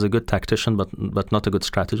Putin as a good tactician, but not a good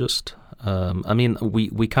strategist.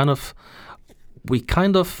 We kind of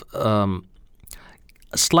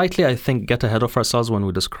slightly, I think, get ahead of ourselves when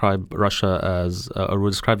we describe Russia as, or we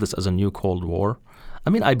describe this as a new Cold War. I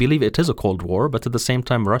mean, I believe it is a Cold War, but at the same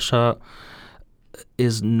time, Russia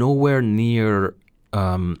is nowhere near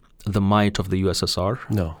the might of the USSR.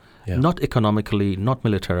 No. Yeah. Not economically, not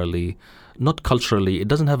militarily, not culturally. It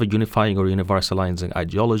doesn't have a unifying or universalizing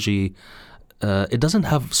ideology. It doesn't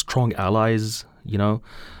have strong allies,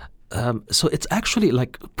 So it's actually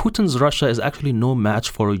like Putin's Russia is actually no match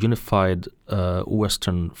for a unified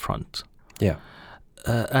Western front. Yeah.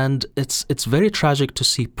 And it's very tragic to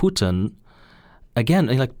see Putin. Again,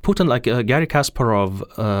 like Garry Kasparov,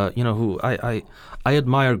 who I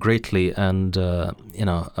admire greatly, and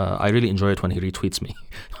I really enjoy it when he retweets me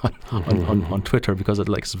on Twitter, because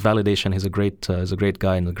it's validation. He's a great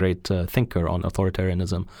guy and a great thinker on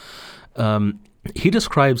authoritarianism. He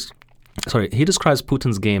describes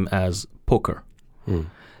Putin's game as poker.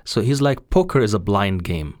 So he's like, poker is a blind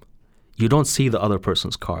game. You don't see the other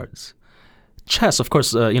person's cards. Chess, of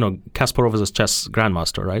course, Kasparov is a chess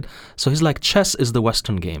grandmaster, right? So he's like, chess is the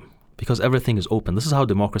Western game because everything is open. This is how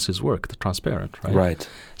democracies work, they're transparent, right? Right.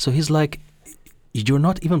 So he's like, you're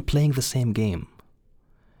not even playing the same game.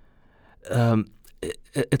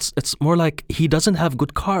 It's more like he doesn't have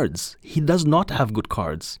good cards. He does not have good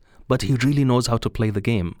cards, but he really knows how to play the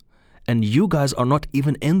game. And you guys are not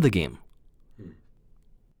even in the game.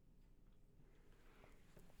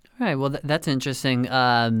 All right, well, that's interesting.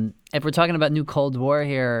 If we're talking about new Cold War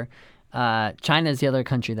here, China is the other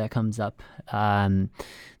country that comes up.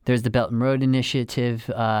 There's the Belt and Road Initiative.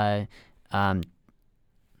 Okay,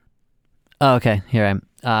 here I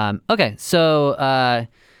am. Okay, so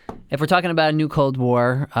if we're talking about a new Cold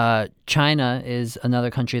War, China is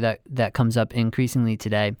another country that comes up increasingly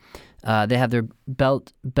today. They have their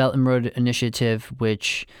Belt and Road Initiative,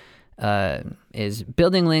 which is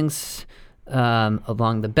building links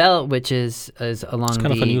along the belt, which is along it's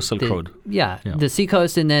kind of a new Silk Road. Yeah, the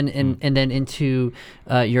seacoast, and then then into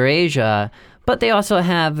Eurasia. But they also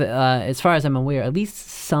have, as far as I'm aware, at least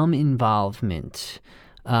some involvement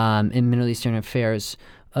in Middle Eastern affairs.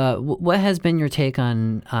 What has been your take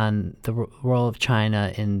on the role of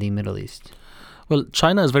China in the Middle East? Well,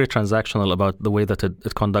 China is very transactional about the way that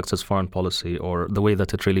it conducts its foreign policy, or the way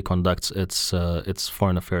that it really conducts its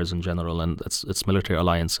foreign affairs in general and its military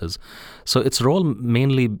alliances. So its role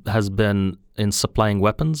mainly has been in supplying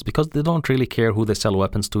weapons, because they don't really care who they sell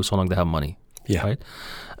weapons to so long they have money. Yeah. Right?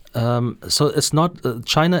 So it's not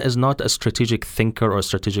China is not a strategic thinker or a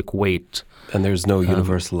strategic weight. And there's no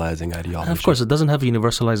universalizing ideology. Of course, it doesn't have a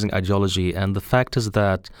universalizing ideology. And the fact is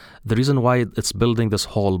that the reason why it's building this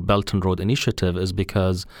whole Belt and Road Initiative is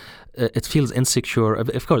because it feels insecure.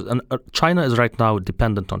 Of course, and China is right now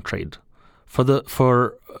dependent on trade,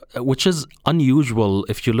 which is unusual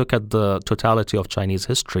if you look at the totality of Chinese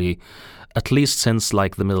history, at least since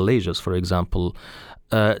like the Middle Ages, for example.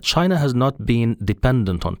 China has not been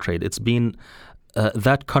dependent on trade. It's been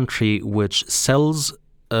that country which sells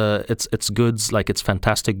its goods, like its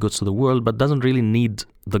fantastic goods, to the world, but doesn't really need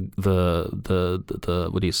the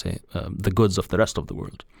goods of the rest of the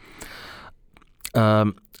world.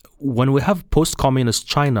 When we have post-communist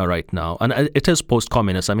China right now, and it is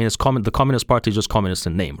post-communist. I mean, the Communist Party is just communist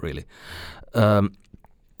in name, really.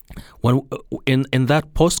 When in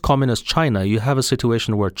that post-communist China, you have a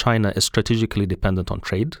situation where China is strategically dependent on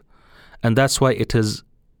trade, and that's why it is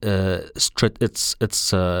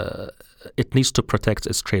it needs to protect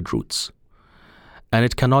its trade routes. and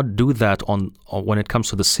it cannot do that on when it comes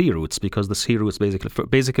to the sea routes, because the sea routes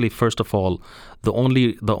basically first of all, the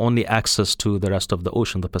only access to the rest of the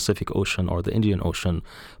ocean, the Pacific Ocean or the Indian Ocean,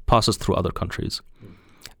 passes through other countries.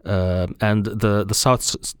 And the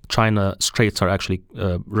South China Straits are actually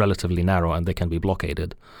relatively narrow, and they can be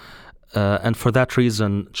blockaded. And for that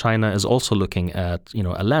reason, China is also looking at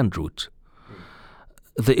a land route.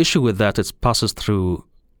 The issue with that is passes through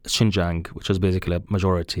Xinjiang, which is basically a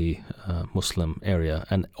majority Muslim area,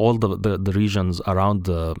 and all the regions around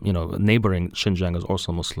the neighboring Xinjiang is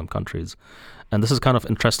also Muslim countries, and this is kind of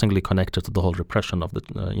interestingly connected to the whole repression of the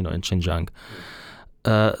in Xinjiang.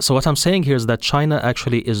 So what I'm saying here is that China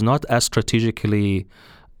actually is not as strategically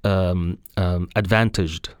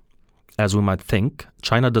advantaged as we might think.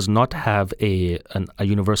 China does not have a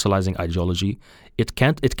universalizing ideology. It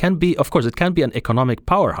can be an economic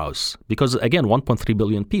powerhouse because, again, 1.3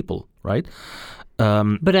 billion people, right?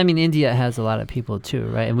 But I mean, India has a lot of people too,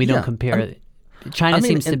 right? And we don't compare it. China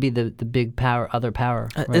seems to be the big other power.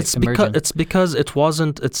 Right? It's because it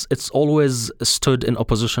wasn't. It's always stood in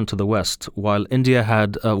opposition to the West, while India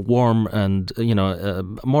had a warm and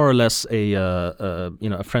more or less a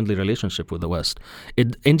friendly relationship with the West.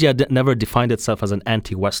 India never defined itself as an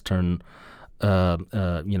anti-Western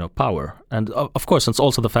power, and of course, it's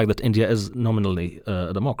also the fact that India is nominally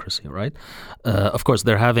a democracy, right? Of course,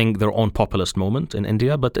 they're having their own populist moment in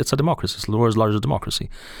India, but it's a democracy. It's the world's largest democracy.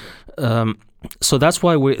 So that's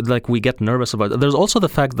why we get nervous about it. There's also the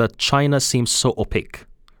fact that China seems so opaque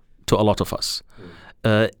to a lot of us.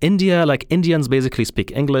 India, Indians basically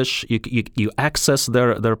speak English. You access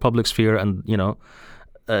their public sphere, and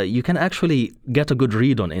you can actually get a good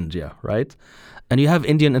read on India, right? And you have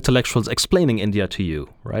Indian intellectuals explaining India to you,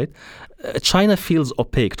 right? China feels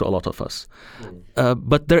opaque to a lot of us.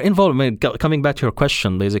 But their involvement, coming back to your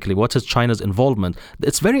question, basically, what is China's involvement?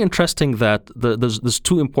 It's very interesting that there's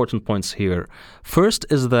two important points here. First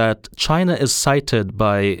is that China is cited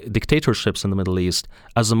by dictatorships in the Middle East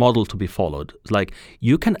as a model to be followed. Like,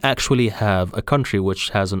 you can actually have a country which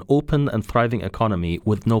has an open and thriving economy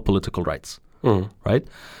with no political rights, right?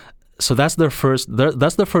 So that's their first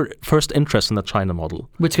interest in the China model,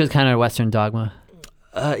 which is kind of a Western dogma.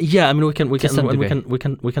 Yeah, I mean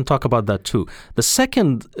we can talk about that too. The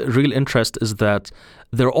second real interest is that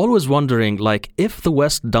they're always wondering, if the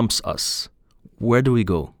West dumps us, where do we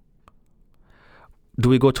go? Do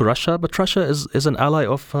we go to Russia? But Russia is an ally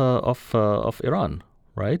of Iran,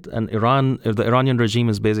 right? And the Iranian regime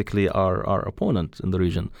is basically our opponent in the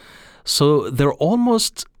region. So they're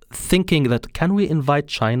almost thinking that, can we invite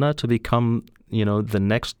China to become the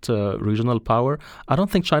next regional power? I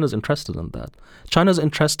don't think China's interested in that. China's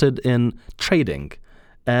interested in trading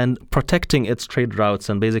and protecting its trade routes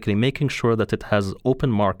and basically making sure that it has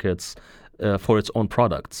open markets for its own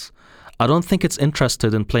products. I don't think it's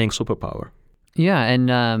interested in playing superpower. Yeah,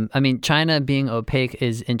 and I mean, China being opaque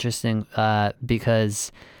is interesting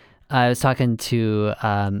because I was talking to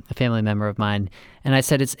a family member of mine, and I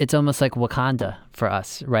said it's almost like Wakanda for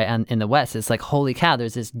us, right? In the West, it's like, holy cow,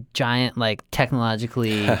 there's this giant,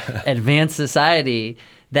 technologically advanced society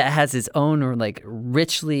that has its own,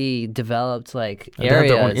 richly developed, areas. They have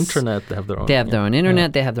their own internet. They have their own internet. Yeah.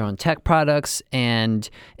 They have their own tech products. And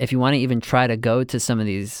if you want to even try to go to some of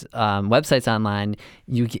these websites online,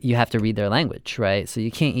 you have to read their language, right? So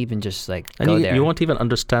you can't even just go there. You won't even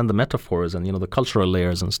understand the metaphors and the cultural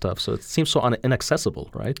layers and stuff. So it seems so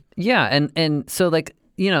inaccessible, right? Yeah, and so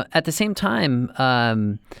at the same time,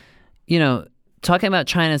 talking about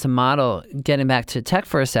China as a model, getting back to tech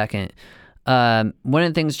for a second. One of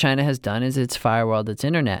the things China has done is it's firewalled its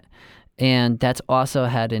internet, and that's also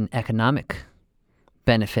had an economic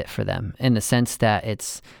benefit for them in the sense that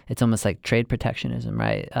it's almost like trade protectionism,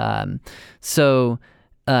 right? So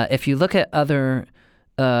if you look at other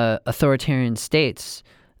authoritarian states,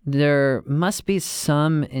 there must be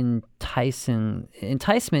some enticement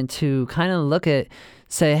to kind of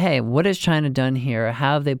say, hey, what has China done here?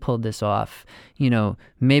 How have they pulled this off?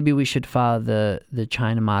 Maybe we should follow the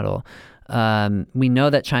China model. We know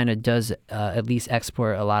that China does at least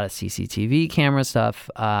export a lot of CCTV camera stuff.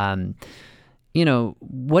 What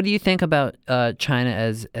do you think about China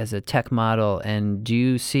as a tech model? And do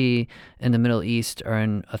you see in the Middle East or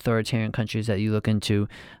in authoritarian countries that you look into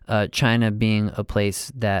China being a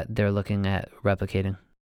place that they're looking at replicating?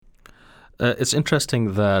 It's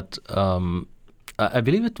interesting that I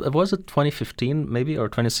believe it was 2015 maybe or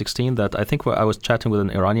 2016 that I think I was chatting with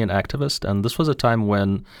an Iranian activist, and this was a time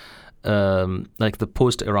when the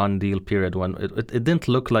post-Iran deal period, when it didn't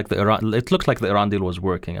look like it looked like the Iran deal was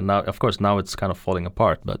working, and now, of course, it's kind of falling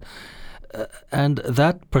apart. But and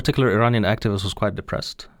that particular Iranian activist was quite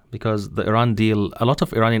depressed because the Iran deal, a lot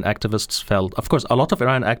of Iranian activists felt, of course, a lot of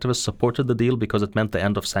Iranian activists supported the deal because it meant the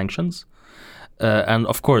end of sanctions. And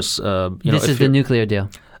of course, this is the nuclear deal.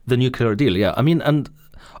 The nuclear deal, yeah. I mean, and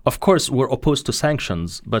of course, we're opposed to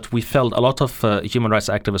sanctions, but we felt, a lot of human rights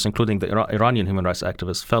activists, including the Iranian human rights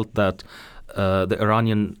activists, felt that the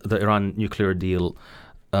Iran nuclear deal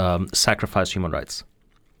sacrificed human rights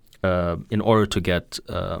in order to get,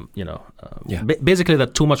 basically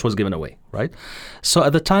that too much was given away, right? So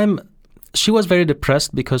at the time, she was very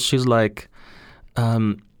depressed because she's like,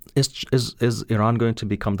 is Iran going to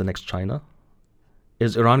become the next China?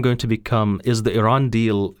 Is the Iran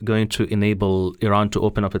deal going to enable Iran to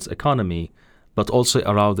open up its economy, but also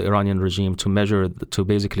allow the Iranian regime to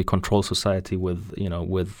basically control society with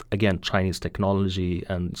again, Chinese technology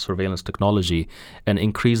and surveillance technology, and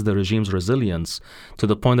increase the regime's resilience to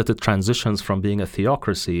the point that it transitions from being a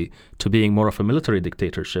theocracy to being more of a military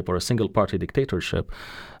dictatorship or a single party dictatorship.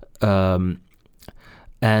 And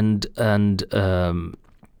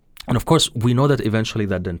of course, we know that eventually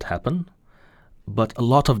that didn't happen. But a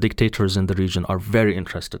lot of dictators in the region are very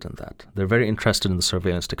interested in that. They're very interested in the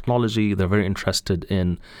surveillance technology. They're very interested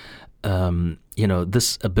in,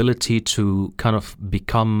 this ability to kind of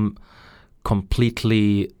become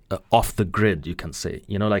completely off the grid, you can say.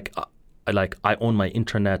 I own my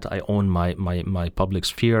internet. I own my public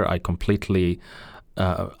sphere. I completely,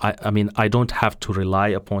 I don't have to rely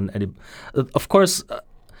upon any. Of course,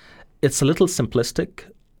 it's a little simplistic.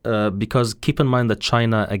 Because keep in mind that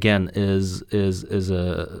China again it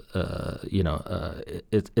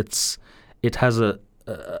has a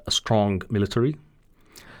strong military.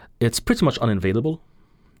 It's pretty much uninvadable,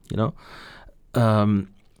 and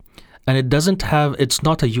it doesn't have. It's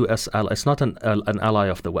not a U.S. ally. It's not an ally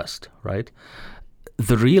of the West, right?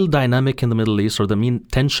 The real dynamic in the Middle East, or the main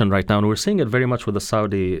tension right now, and we're seeing it very much with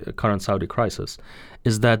the current Saudi crisis,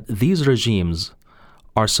 is that these regimes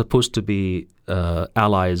are supposed to be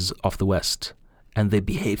allies of the West, and they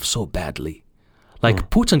behave so badly. Like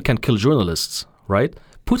Putin can kill journalists, right?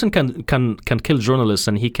 Putin can kill journalists,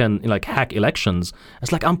 and he can hack elections.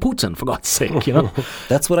 It's like, I'm Putin, for God's sake,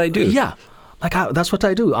 That's what I do. Yeah, that's what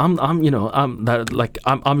I do. I'm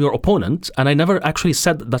your opponent, and I never actually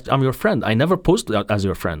said that I'm your friend. I never posed as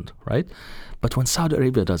your friend, right? But when Saudi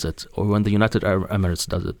Arabia does it, or when the United Arab Emirates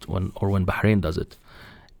does it, or when Bahrain does it,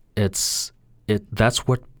 that's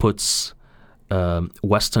what puts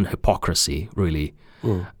Western hypocrisy really.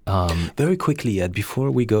 Very quickly, Ed, before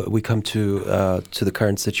we come to the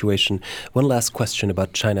current situation, one last question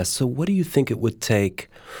about China. So, what do you think it would take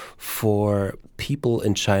for people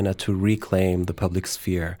in China to reclaim the public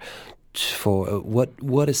sphere? For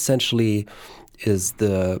what essentially is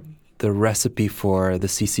the recipe for the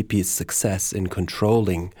CCP's success in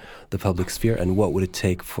controlling the public sphere, and what would it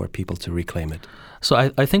take for people to reclaim it? So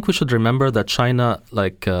I think we should remember that China,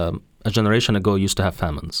 a generation ago, used to have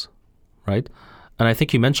famines, right? And I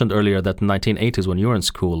think you mentioned earlier that in the 1980s, when you were in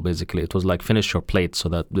school, basically, it was like finish your plate, so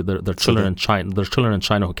that there are children in China. There's children in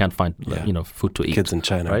China who can't find food to eat. Kids in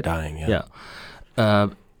China are dying. Yeah.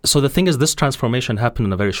 So the thing is, this transformation happened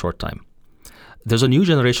in a very short time. There's a new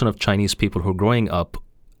generation of Chinese people who are growing up,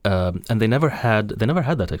 and they never had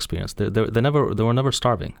that experience. They were never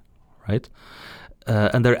starving, right?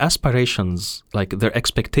 And their aspirations, their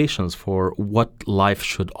expectations for what life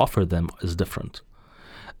should offer them, is different.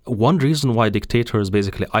 One reason why dictators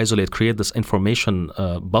basically create this information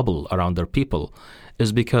bubble around their people,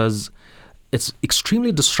 is because it's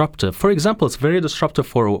extremely disruptive. For example, it's very disruptive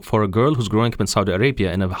for a girl who's growing up in Saudi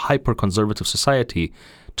Arabia in a hyper-conservative society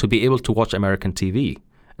to be able to watch American TV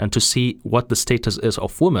and to see what the status is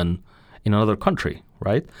of women in another country,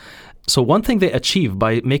 right? So one thing they achieve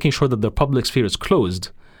by making sure that their public sphere is closed.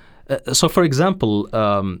 So, for example,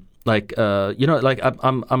 I'm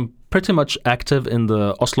pretty much active in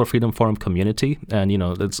the Oslo Freedom Forum community, and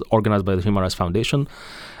it's organized by the Human Rights Foundation.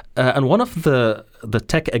 And one of the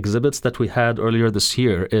tech exhibits that we had earlier this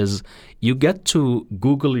year is you get to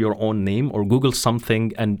Google your own name or Google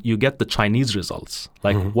something, and you get the Chinese results.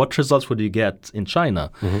 What results would you get in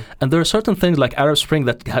China? And there are certain things like Arab Spring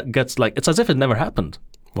that gets it's as if it never happened.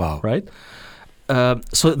 Wow. Right?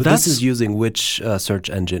 This is using which search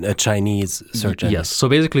engine? A Chinese search engine? Yes. So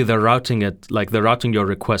basically, they're routing it, they're routing your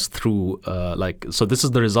request through, so this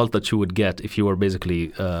is the result that you would get if you were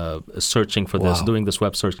basically searching for this, doing this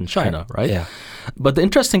web search in China, right? Yeah. But the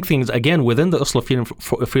interesting thing is, again, within the Oslo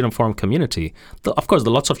Freedom Forum community, of course,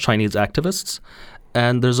 there are lots of Chinese activists,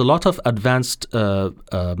 and there's a lot of advanced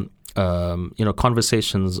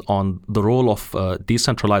conversations on the role of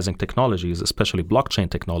decentralizing technologies, especially blockchain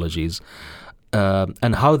technologies,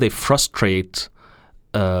 and how they frustrate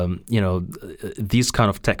these kind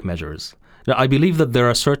of tech measures. Now, I believe that there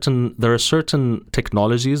are certain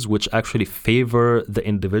technologies which actually favor the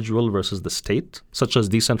individual versus the state, such as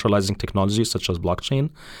decentralizing technologies, such as blockchain.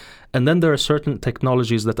 And then there are certain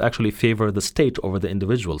technologies that actually favor the state over the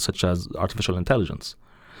individual, such as artificial intelligence.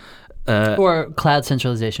 Or cloud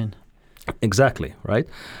centralization. Exactly, right?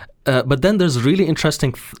 But then there's really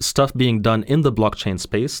interesting stuff being done in the blockchain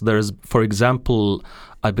space. There's, for example,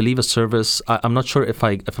 I believe a service, I'm not sure if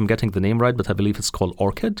I'm getting the name right, but I believe it's called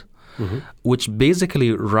Orchid, which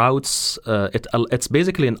basically routes, it's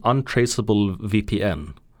basically an untraceable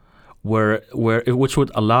VPN, which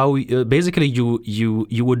would allow, basically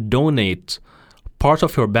you would donate part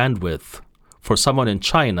of your bandwidth for someone in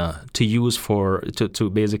China to use to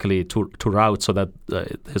basically route so that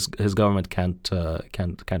his government can't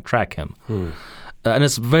track him. And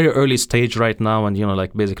it's very early stage right now, and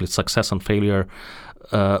like basically success and failure.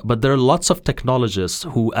 But there are lots of technologists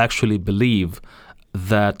who actually believe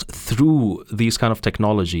that through these kind of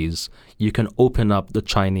technologies, you can open up the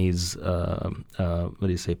Chinese,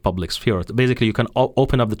 public sphere. Basically, you can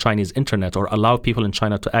open up the Chinese internet or allow people in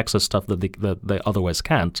China to access stuff that they otherwise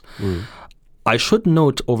can't. I should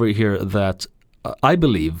note over here that I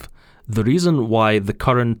believe the reason why the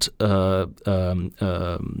current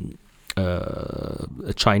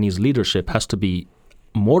Chinese leadership has to be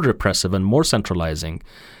more repressive and more centralizing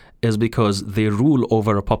is because they rule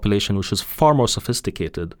over a population which is far more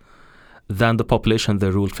sophisticated than the population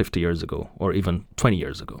they ruled 50 years ago or even 20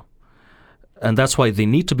 years ago. And that's why they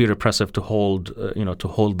need to be repressive to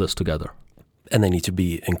hold this together. And they need to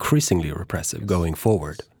be increasingly repressive going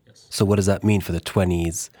forward. So what does that mean for the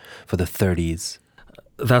 20s, for the 30s?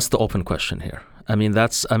 That's the open question here.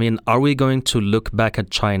 Are we going to look back at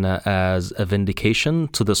China as a vindication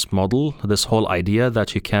to this model, this whole idea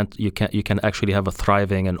that you can actually have a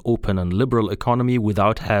thriving and open and liberal economy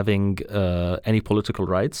without having any political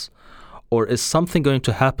rights? Or is something going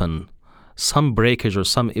to happen, some breakage or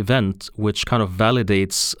some event which kind of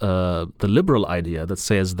validates the liberal idea that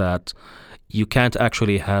says that you can't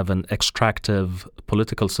actually have an extractive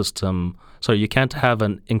political system. So you can't have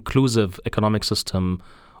an inclusive economic system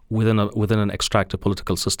within an extractive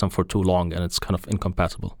political system for too long, and it's kind of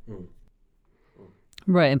incompatible.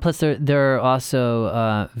 Right, and plus they're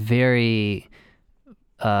also very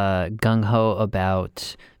gung-ho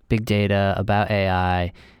about big data, about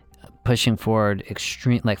AI, pushing forward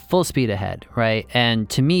full speed ahead, right? And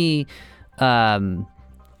to me,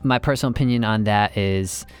 my personal opinion on that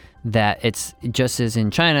is that it's just as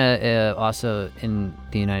in China, also in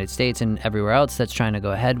the United States and everywhere else that's trying to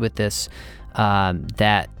go ahead with this,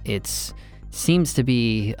 that it seems to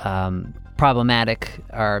be problematic,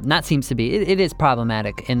 or not seems to be, it is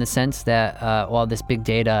problematic in the sense that all this big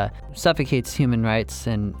data suffocates human rights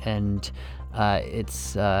and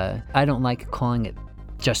it's, I don't like calling it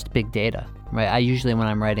just big data, right? I usually, when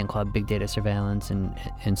I'm writing, call it big data surveillance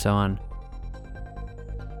and so on.